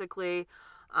it, basically.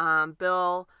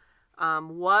 Bill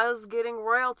was getting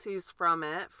royalties from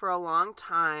it for a long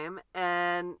time,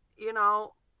 and, you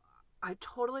know, I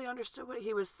totally understood what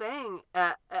he was saying.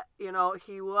 You know,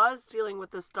 he was dealing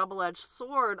with this double-edged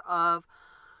sword of,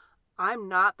 I'm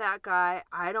not that guy.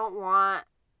 I don't want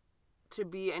to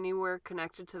be anywhere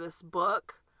connected to this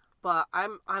book, but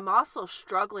I'm also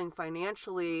struggling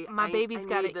financially. My baby's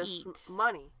got to eat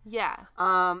money. Yeah.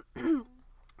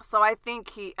 So I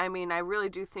think I really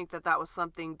do think that was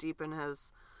something deep in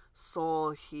his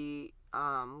soul he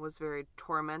was very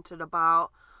tormented about.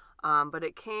 But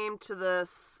it came to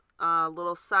this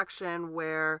little section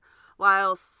where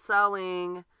Lyle's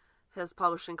selling his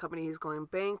publishing company. He's going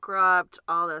bankrupt,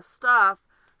 all this stuff.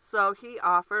 So he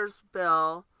offers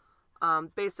Bill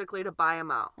basically to buy him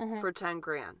out for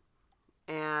 $10,000.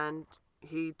 And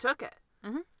he took it.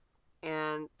 Mm-hmm.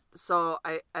 And so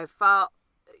I felt,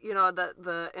 you know, that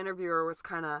the interviewer was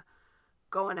kind of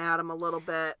going at him a little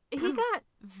bit. He got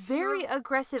very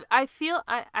aggressive. I feel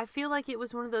like it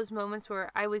was one of those moments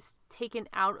where I was taken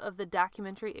out of the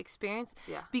documentary experience.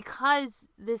 Yeah.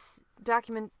 Because this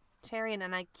documentarian,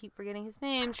 and I keep forgetting his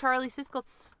name, Charlie Siskel,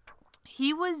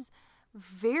 he was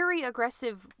very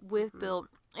aggressive with Bill,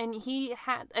 and he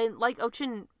had, and like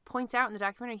Ochin points out in the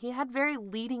documentary, he had very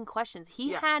leading questions.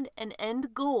 He had an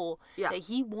end goal that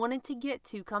he wanted to get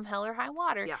to come hell or high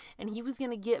water, and he was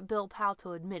going to get Bill Powell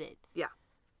to admit it. Yeah.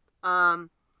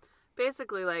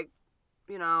 Basically, like,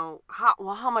 you know,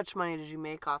 how much money did you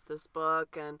make off this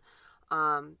book? And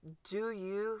do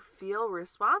you feel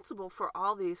responsible for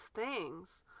all these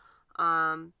things?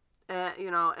 And, you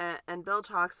know, and Bill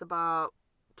talks about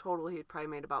total he'd probably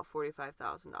made about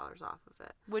 $45,000 off of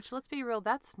it. Which, let's be real,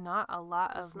 that's not a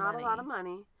lot of money. It's not a lot of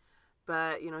money.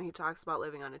 But, you know, he talks about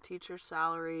living on a teacher's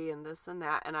salary and this and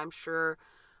that. And I'm sure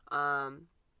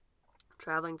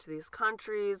traveling to these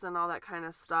countries and all that kind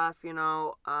of stuff, you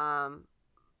know,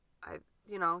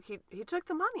 he took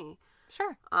the money.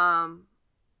 Sure.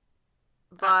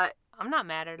 But I'm not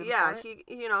mad at him. Yeah, for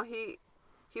it.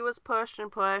 he was pushed,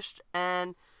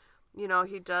 and you know,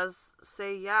 he does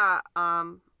say,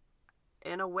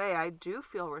 in a way, I do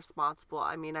feel responsible.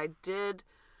 I mean, I didn't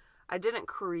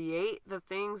create the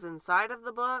things inside of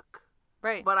the book,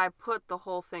 right? But I put the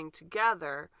whole thing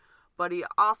together. But he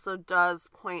also does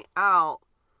point out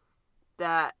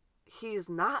that he's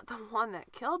not the one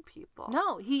that killed people.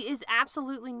 No, he is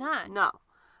absolutely not. No.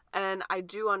 And I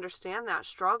do understand that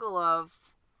struggle of,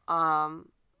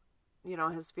 you know,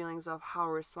 his feelings of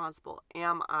how responsible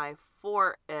am I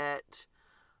for it,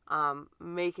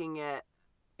 making it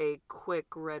a quick,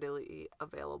 readily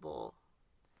available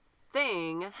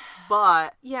thing,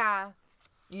 but yeah,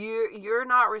 you're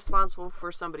not responsible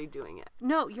for somebody doing it.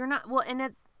 No, you're not. Well,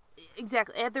 and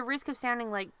exactly, at the risk of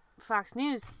sounding like Fox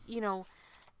News, you know,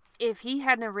 if he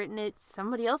hadn't have written it,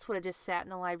 somebody else would have just sat in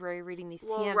the library reading these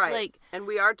TMs. Right. Like, and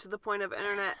we are to the point of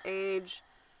internet age,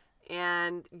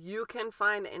 And you can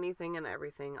find anything and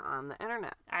everything on the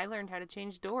internet. I learned how to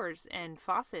change doors and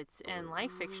faucets and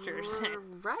light fixtures.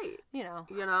 Right. You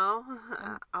know.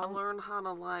 I'll learn how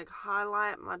to, like,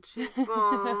 highlight my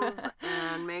cheekbones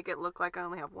and make it look like I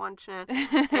only have one chin.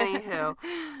 Anywho,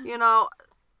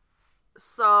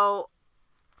 so,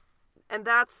 and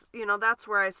that's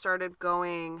where I started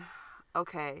going,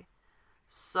 okay,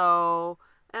 so,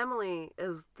 Emily,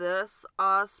 is this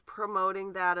us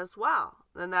promoting that as well?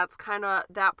 And that's kind of,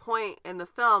 that point in the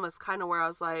film is kind of where I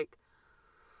was like,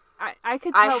 I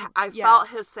could tell. I felt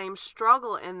his same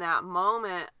struggle in that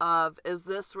moment of, is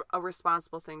this a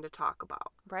responsible thing to talk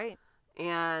about? Right.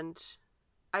 And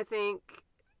I think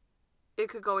it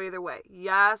could go either way.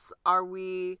 Yes, are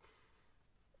we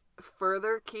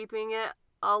further keeping it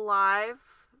alive?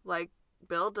 Like,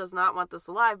 Bill does not want this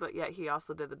alive, but yet he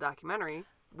also did the documentary,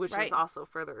 which is also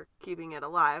further keeping it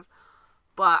alive.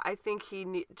 But I think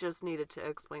he just needed to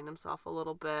explain himself a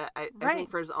little bit. I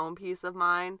think for his own peace of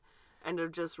mind, and to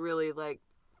just really, like,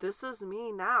 this is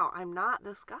me now. I'm not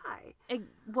this guy. I'm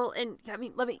going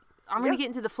to get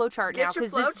into the flowchart now,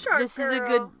 because this is a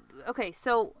good. Okay,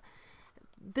 so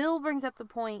Bill brings up the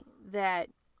point that,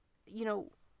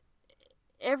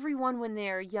 everyone when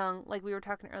they're young, like we were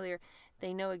talking earlier,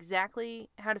 they know exactly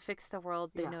how to fix the world.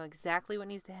 They know exactly what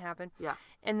needs to happen. Yeah.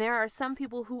 And there are some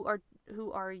people who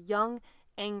are young,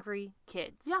 angry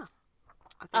kids. Yeah.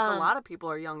 I think a lot of people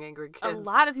are young, angry kids. A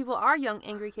lot of people are young,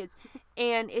 angry kids.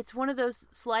 And it's one of those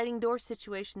sliding door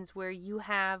situations where you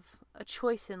have a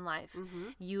choice in life. Mm-hmm.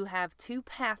 You have two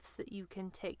paths that you can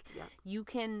take. Yeah. You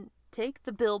can take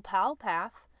the Bill Powell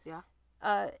path. Yeah.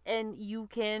 And you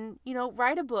can,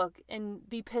 write a book and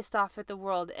be pissed off at the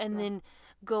world and then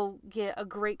go get a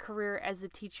great career as a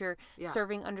teacher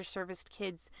serving underserviced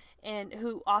kids and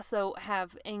who also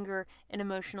have anger and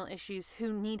emotional issues,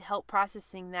 who need help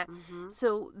processing that,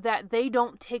 so that they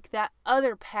don't take that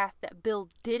other path that Bill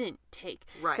didn't take.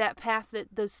 Right. That path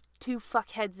that those two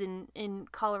fuckheads in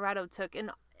Colorado took.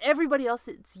 And everybody else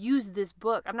that's used this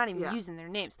book, I'm not even using their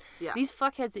names. Yeah. These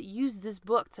fuckheads that used this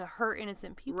book to hurt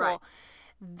innocent people,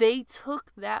 they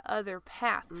took that other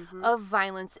path of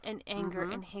violence and anger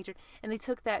and hatred. And they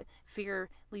took that fear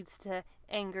leads to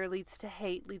anger, leads to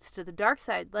hate, leads to the dark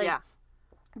side. Like,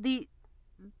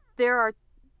 there are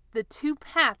the two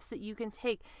paths that you can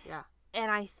take. Yeah. And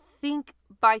I think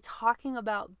by talking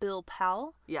about Bill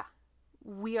Powell,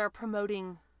 we are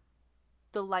promoting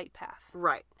the light path.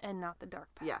 Right. And not the dark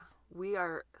path. Yeah. We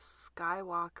are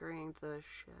Skywalkering the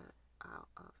shit out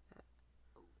of it.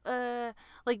 But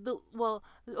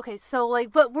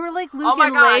we're like Luke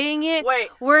and laying it.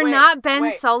 We're not Ben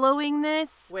Soloing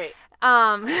this. Wait.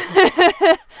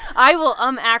 I will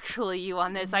actually you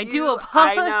on this. I do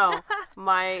apologize. I know.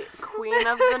 My queen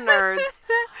of the nerds.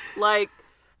 Like,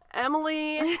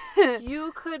 Emily,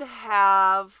 you could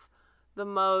have the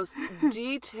most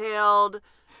detailed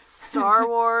Star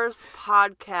Wars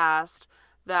podcast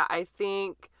that I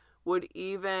think would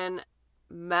even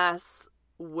mess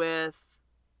with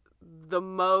the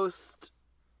most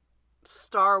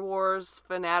Star Wars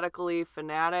fanatic.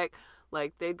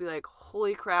 Like, they'd be like,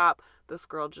 holy crap, this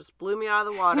girl just blew me out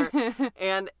of the water.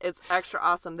 And it's extra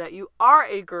awesome that you are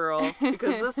a girl,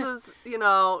 because this is,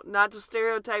 not just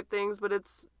stereotype things, but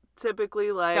it's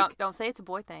typically like, don't say it's a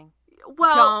boy thing.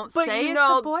 Well, but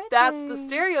that's the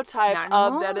stereotype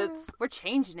of that it's... We're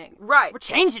changing it. Right. We're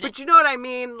changing it. But you know what I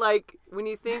mean? Like, when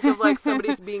you think of, like,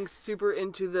 somebody's being super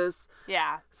into this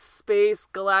space,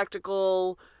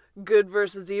 galactical, good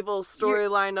versus evil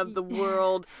storyline of the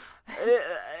world...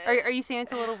 Are you saying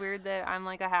it's a little weird that I'm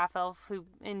like a half elf who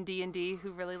in D&D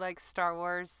who really likes Star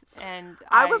Wars, and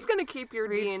I was gonna keep your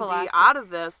D&D out of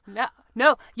this.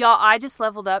 No, y'all. I just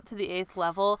leveled up to the 8th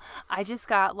level. I just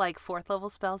got like 4th level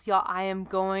spells, y'all. I am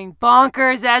going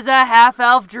bonkers as a half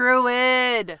elf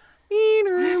druid.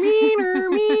 Meaner.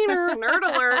 Nerd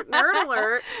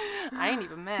alert. I ain't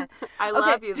even mad. I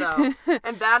love you though.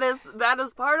 And that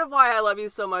is part of why I love you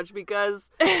so much,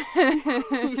 because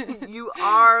you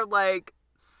are like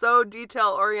so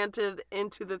detail oriented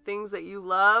into the things that you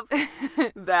love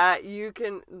that you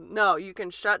can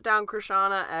shut down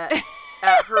Krishana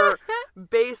at her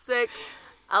basic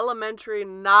elementary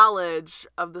knowledge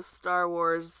of the Star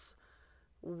Wars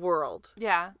world.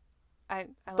 Yeah. I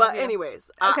but you.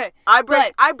 Anyways, okay, I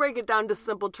break it down to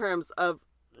simple terms of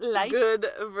light good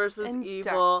versus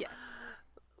evil. Dark, yes.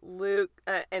 Luke.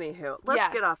 Anywho,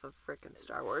 let's get off of freaking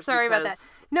Star Wars. Sorry about that.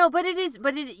 No, but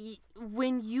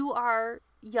when you are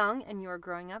young and you are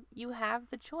growing up, you have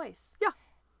the choice. Yeah.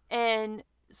 And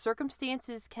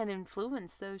circumstances can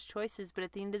influence those choices, but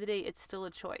at the end of the day, it's still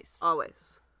a choice.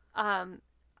 Always.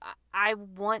 I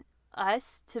want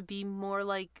us to be more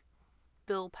like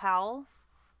Bill Powell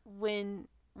when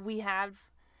we had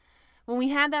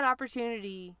that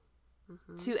opportunity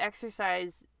to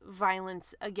exercise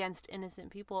violence against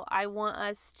innocent people. I want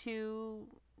us to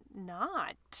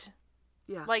not.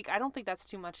 Yeah. Like, I don't think that's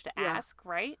too much to ask,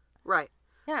 right? Right.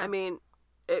 Yeah. I mean,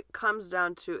 it comes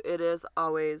down to, it is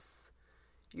always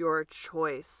your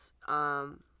choice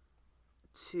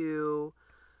to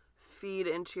feed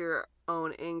into your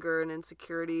own anger and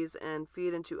insecurities and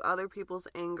feed into other people's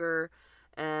anger.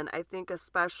 And I think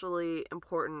especially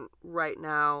important right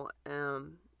now,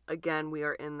 again, we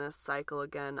are in this cycle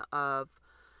again of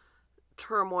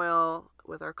turmoil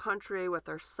with our country, with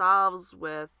ourselves,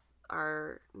 with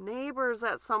our neighbors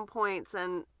at some points,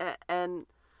 and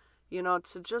you know,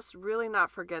 to just really not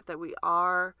forget that we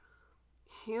are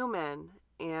human,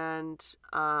 and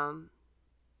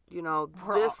you know,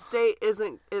 this state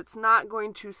it's not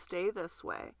going to stay this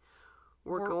way.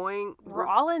 We're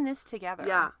all in this together.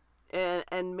 Yeah.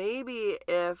 And maybe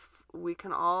if we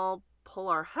can all pull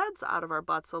our heads out of our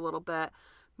butts a little bit,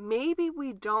 maybe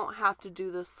we don't have to do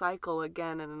this cycle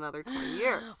again in another 20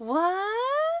 years.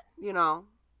 What? You know,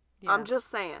 yeah. I'm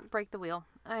just saying. Break the wheel.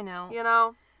 I know. You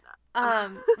know?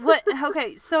 What?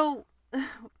 Okay, so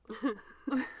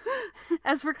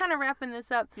as we're kind of wrapping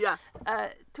this up, yeah.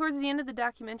 Towards the end of the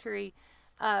documentary,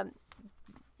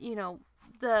 you know,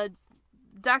 the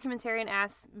documentarian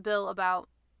asks Bill about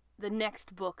the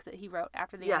next book that he wrote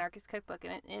after the Anarchist Cookbook,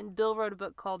 and Bill wrote a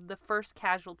book called The First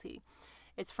Casualty.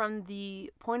 It's from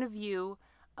the point of view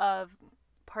of,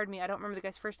 pardon me, I don't remember the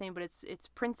guy's first name, but it's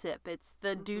Princip. It's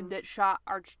the dude that shot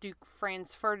Archduke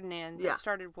Franz Ferdinand that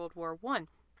started World War I.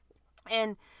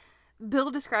 And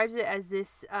Bill describes it as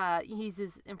this, he's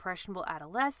this impressionable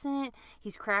adolescent.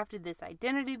 He's crafted this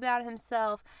identity about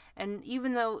himself. And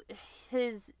even though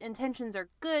his intentions are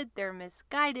good, they're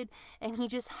misguided. And he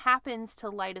just happens to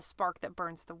light a spark that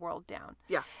burns the world down.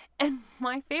 Yeah. And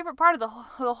my favorite part of the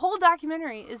whole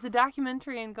documentary is the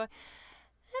documentarian going,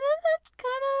 doesn't that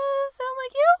kind of sound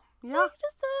like you? Yeah. Like,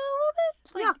 just a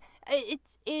little bit?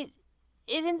 Like,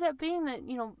 it ends up being that,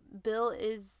 you know, Bill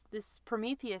is this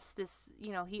Prometheus, this,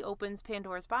 you know, he opens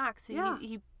Pandora's box. Yeah.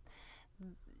 He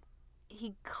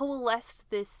coalesced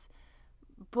this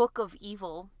book of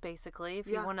evil, basically. If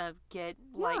you want to get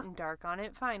light and dark on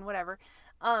it, fine, whatever.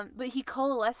 But he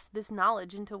coalesced this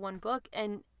knowledge into one book,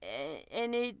 and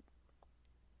it,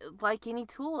 like any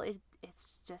tool,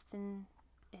 it's just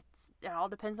it all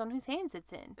depends on whose hands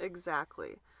it's in.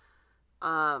 Exactly.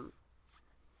 And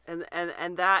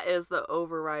that is the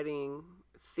overriding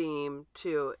theme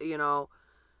too. You know,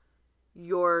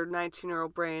 your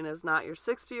 19-year-old brain is not your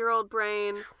 60-year-old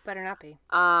brain. Better not be.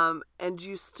 And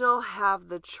you still have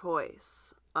the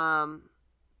choice. The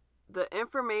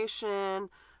information,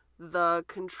 the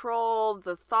control,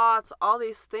 the thoughts, all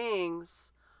these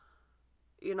things,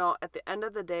 you know, at the end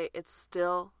of the day, it's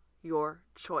still your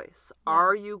choice. Yeah.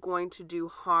 Are you going to do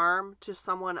harm to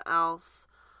someone else?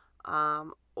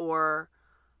 Or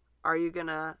are you going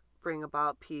to bring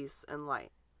about peace and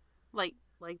light? Like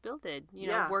Bill did, you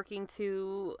know, working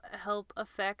to help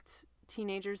affect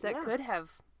teenagers that could have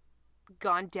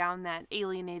gone down that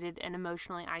alienated and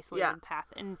emotionally isolated path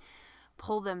and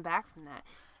pull them back from that.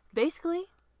 Basically,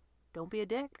 don't be a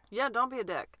dick. Yeah, don't be a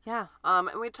dick. Yeah. And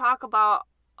we talk about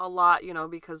a lot, you know,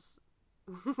 because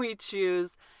we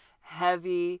choose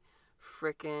heavy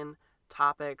frickin'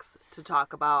 topics to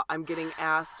talk about. I'm getting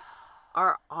asked,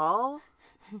 are all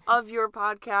of your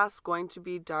podcasts going to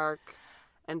be dark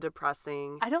and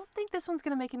depressing? I don't think this one's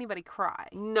going to make anybody cry.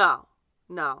 No.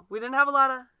 We didn't have a lot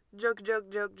of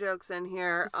jokes in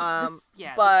here. This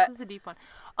is a deep one.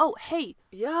 Oh, hey.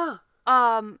 Yeah.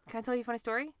 Can I tell you a funny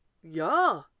story?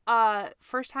 Yeah.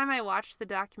 First time I watched the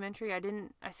documentary, I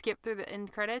skipped through the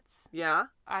end credits. Yeah.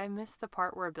 I missed the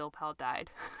part where Bill Powell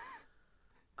died.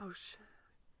 Oh, shit.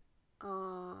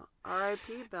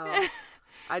 R.I.P. Bill.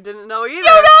 I didn't know either. You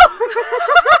know?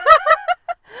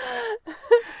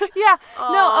 Yeah.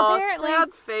 No, apparently.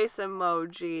 Sad face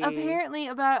emoji. Apparently,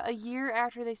 about a year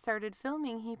after they started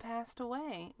filming, he passed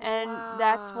away. And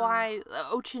that's why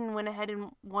Ochin went ahead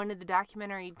and wanted the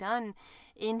documentary done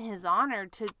in his honor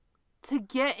to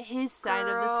get his side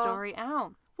of the story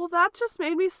out. Well, that just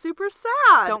made me super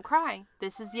sad. Don't cry.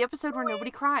 This is the episode where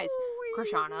nobody cries.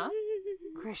 Krishana.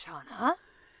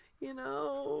 You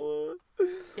know.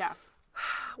 Yeah.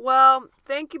 Well,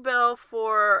 thank you, Bill,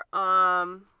 for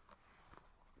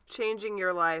changing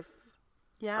your life.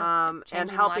 Yeah.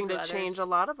 And helping to change a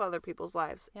lot of other people's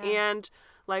lives. Yeah. And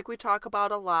like we talk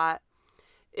about a lot,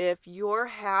 if you're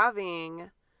having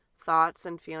thoughts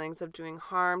and feelings of doing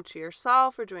harm to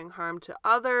yourself or doing harm to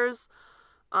others,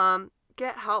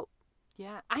 get help.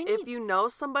 Yeah. If you know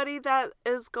somebody that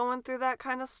is going through that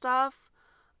kind of stuff,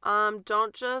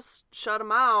 don't just shut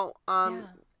them out.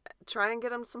 Try and get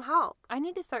them some help. I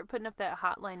need to start putting up that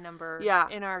hotline number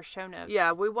in our show notes.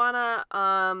 Yeah, we want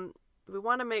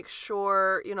to make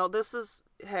sure, this is,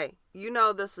 hey,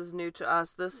 this is new to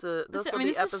us. This will be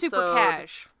episode, is super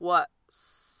cash. What?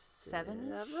 7?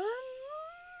 Yeah,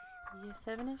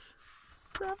 7-ish?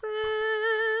 7.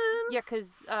 Yeah,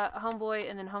 because Homeboy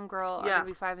and then Homegirl are going to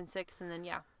be 5 and 6, and then,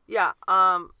 Yeah,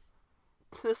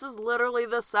 this is literally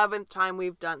the 7th time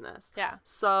we've done this. Yeah.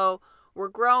 So, we're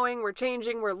growing, we're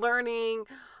changing, we're learning.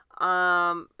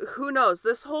 Who knows?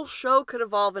 This whole show could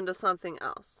evolve into something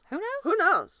else. Who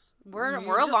knows? We're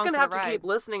just going to have to keep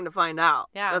listening to find out.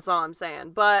 Yeah. That's all I'm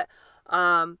saying. But,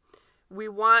 we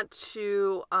want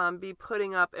to be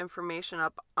putting up information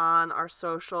up on our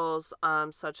socials,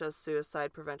 such as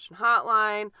Suicide Prevention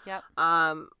Hotline. Yep.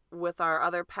 With our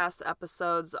other past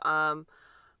episodes,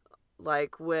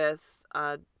 like with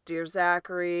Dear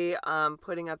Zachary,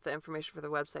 putting up the information for the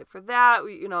website for that.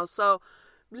 So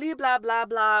blah, blah, blah,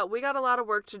 blah. We got a lot of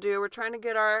work to do. We're trying to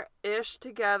get our ish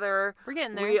together. We're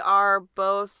getting there. We are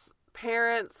both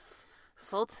parents,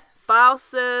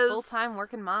 spouses, full-time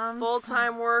working moms,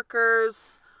 full-time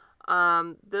workers.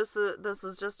 This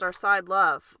is just our side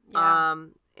love. Yeah.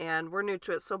 And we're new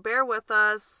to it, so bear with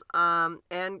us. And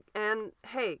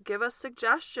hey, give us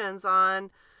suggestions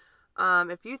on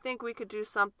if you think we could do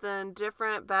something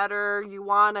different, better. You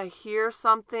want to hear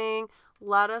something,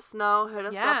 let us know. Hit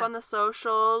us up on the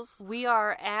socials. We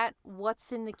are at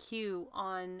What's in the Queue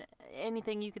on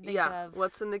anything you can think of.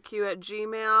 What's in the Queue at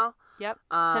Gmail. Yep.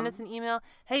 Send us an email.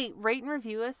 Hey, rate and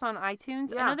review us on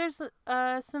iTunes. Yeah. I know there's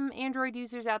some Android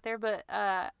users out there, but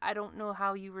I don't know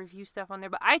how you review stuff on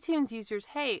there. But iTunes users,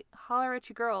 hey, holler at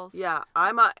your girls. Yeah,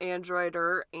 I'm an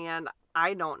Androider, and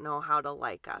I don't know how to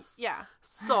like us. Yeah.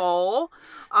 So,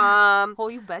 oh,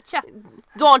 you betcha.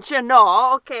 Don't you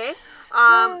know? Okay.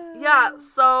 Yeah,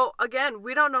 so again,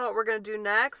 we don't know what we're going to do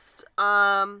next.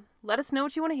 Let us know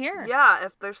what you want to hear. Yeah,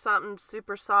 if there's something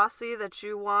super saucy that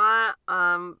you want,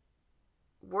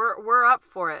 we're up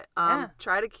for it.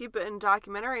 Try to keep it in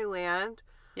documentary land.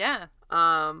 Yeah.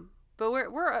 But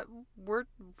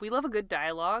we love a good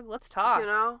dialogue. Let's talk.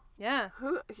 Yeah.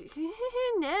 Who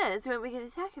knows what we're going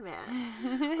to talk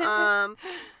about?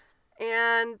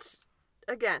 And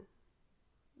again,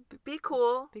 be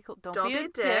cool. Be cool. Don't be a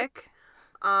dick. dick.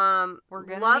 We're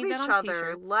gonna love need that each on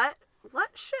other. t-shirts. Let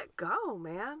shit go,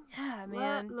 man. Yeah,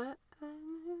 man.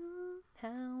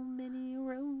 How many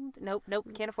roads? Nope.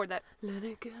 Can't afford that. Let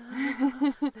it go.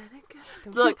 Let it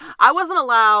go. Look, I wasn't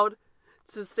allowed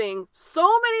to sing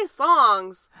so many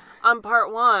songs on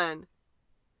part 1.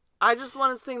 I just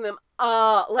want to sing them.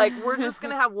 We're just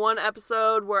gonna have one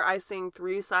episode where I sing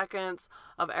 3 seconds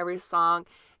of every song.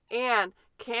 And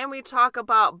can we talk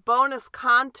about bonus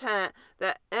content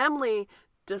that Emily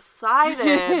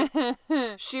decided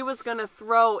she was gonna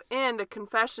throw into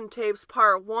Confession Tapes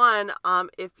Part 1?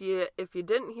 If you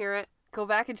didn't hear it, go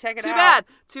back and check it out.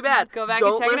 Too bad. Go back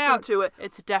Don't and check it out. Don't listen to it.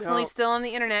 It's definitely still on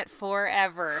the internet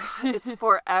forever. It's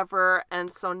forever,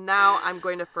 and so now I'm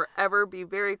going to forever be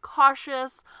very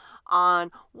cautious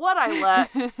on what I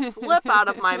let slip out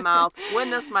of my mouth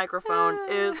when this microphone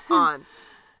is on.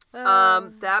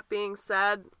 That being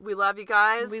said, we love you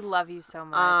guys. We love you so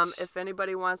much. If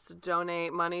anybody wants to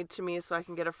donate money to me so I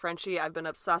can get a Frenchie, I've been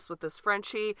obsessed with this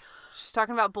Frenchie. She's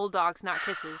talking about bulldogs, not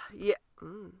kisses. Yeah.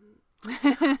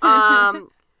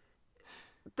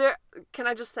 Can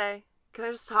I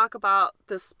just talk about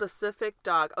this specific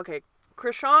dog? Okay,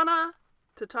 Krishana,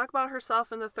 to talk about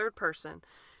herself in the third person,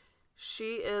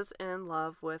 she is in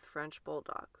love with French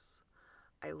bulldogs.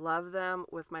 I love them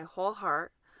with my whole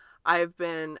heart. I've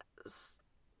been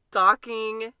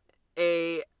stalking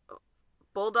a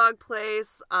bulldog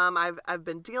place. I've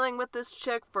been dealing with this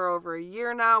chick for over a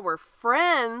year now. We're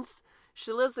friends.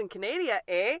 She lives in Canada,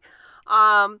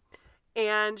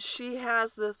 and she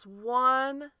has this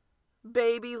one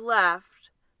baby left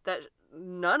that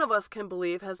none of us can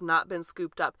believe has not been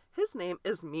scooped up. His name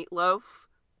is Meatloaf,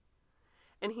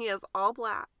 and he is all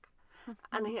black.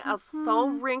 And he is so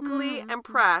wrinkly and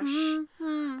fresh.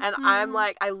 And I'm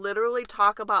like, I literally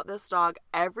talk about this dog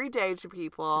every day to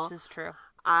people. This is true.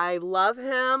 I love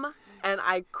him, and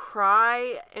I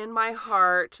cry in my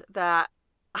heart that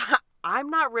I'm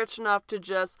not rich enough to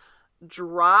just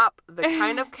drop the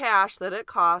kind of cash that it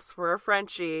costs for a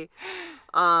Frenchie.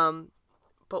 But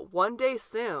one day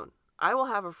soon, I will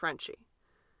have a Frenchie,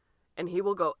 and he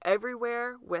will go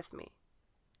everywhere with me.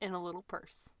 In a little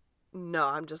purse. No,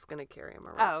 I'm just going to carry him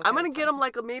around. Oh, okay, I'm going to that's get him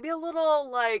like maybe a little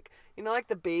like, like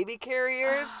the baby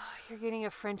carriers. Oh, you're getting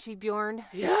a Frenchie Bjorn.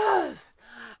 Yes.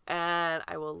 And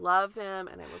I will love him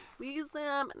and I will squeeze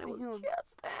him and I will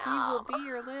kiss him. He will be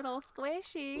your little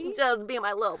squishy. Just be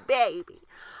my little baby.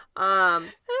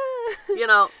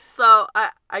 So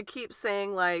I keep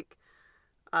saying like,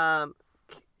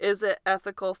 is it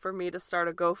ethical for me to start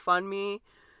a GoFundMe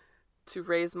to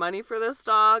raise money for this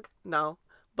dog? No.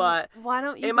 But why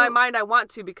don't you in my mind, I want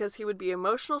to because he would be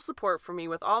emotional support for me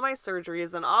with all my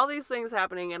surgeries and all these things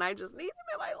happening, and I just need him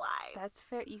in my life. That's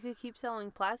fair. You could keep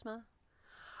selling plasma.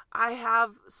 I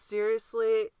have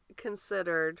seriously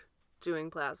considered doing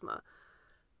plasma.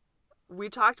 We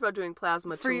talked about doing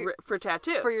plasma for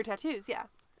tattoos. For your tattoos, yeah.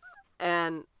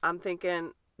 And I'm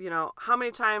thinking, how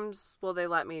many times will they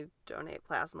let me donate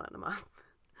plasma in a month?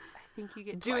 I think you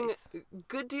get doing twice.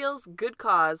 Good deals, good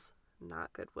cause,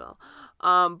 not goodwill.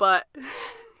 But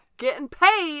getting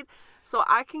paid so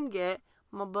I can get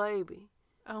my baby.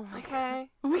 Oh my God.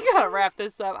 We gotta wrap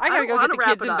this up. I gotta go get the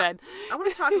kids in bed. I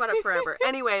want to talk about it forever.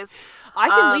 Anyways. I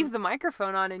can leave the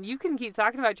microphone on and you can keep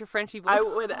talking about your Frenchie Bulldog.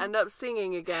 I would end up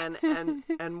singing again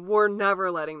and we're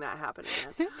never letting that happen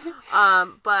again.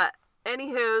 But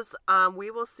anywho's,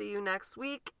 we will see you next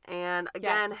week. And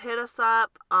again, hit us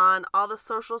up on all the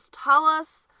socials. Tell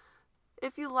us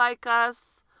if you like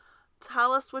us.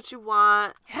 Tell us what you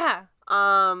want. Yeah.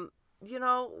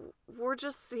 We're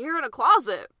just here in a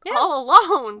closet all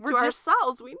alone to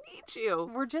ourselves. We need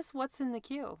you. We're just what's in the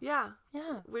queue. Yeah.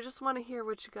 Yeah. We just want to hear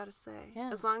what you got to say.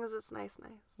 Yeah. As long as it's nice.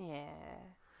 Yeah.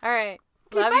 All right.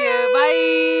 Okay, Love bye.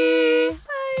 you. Bye.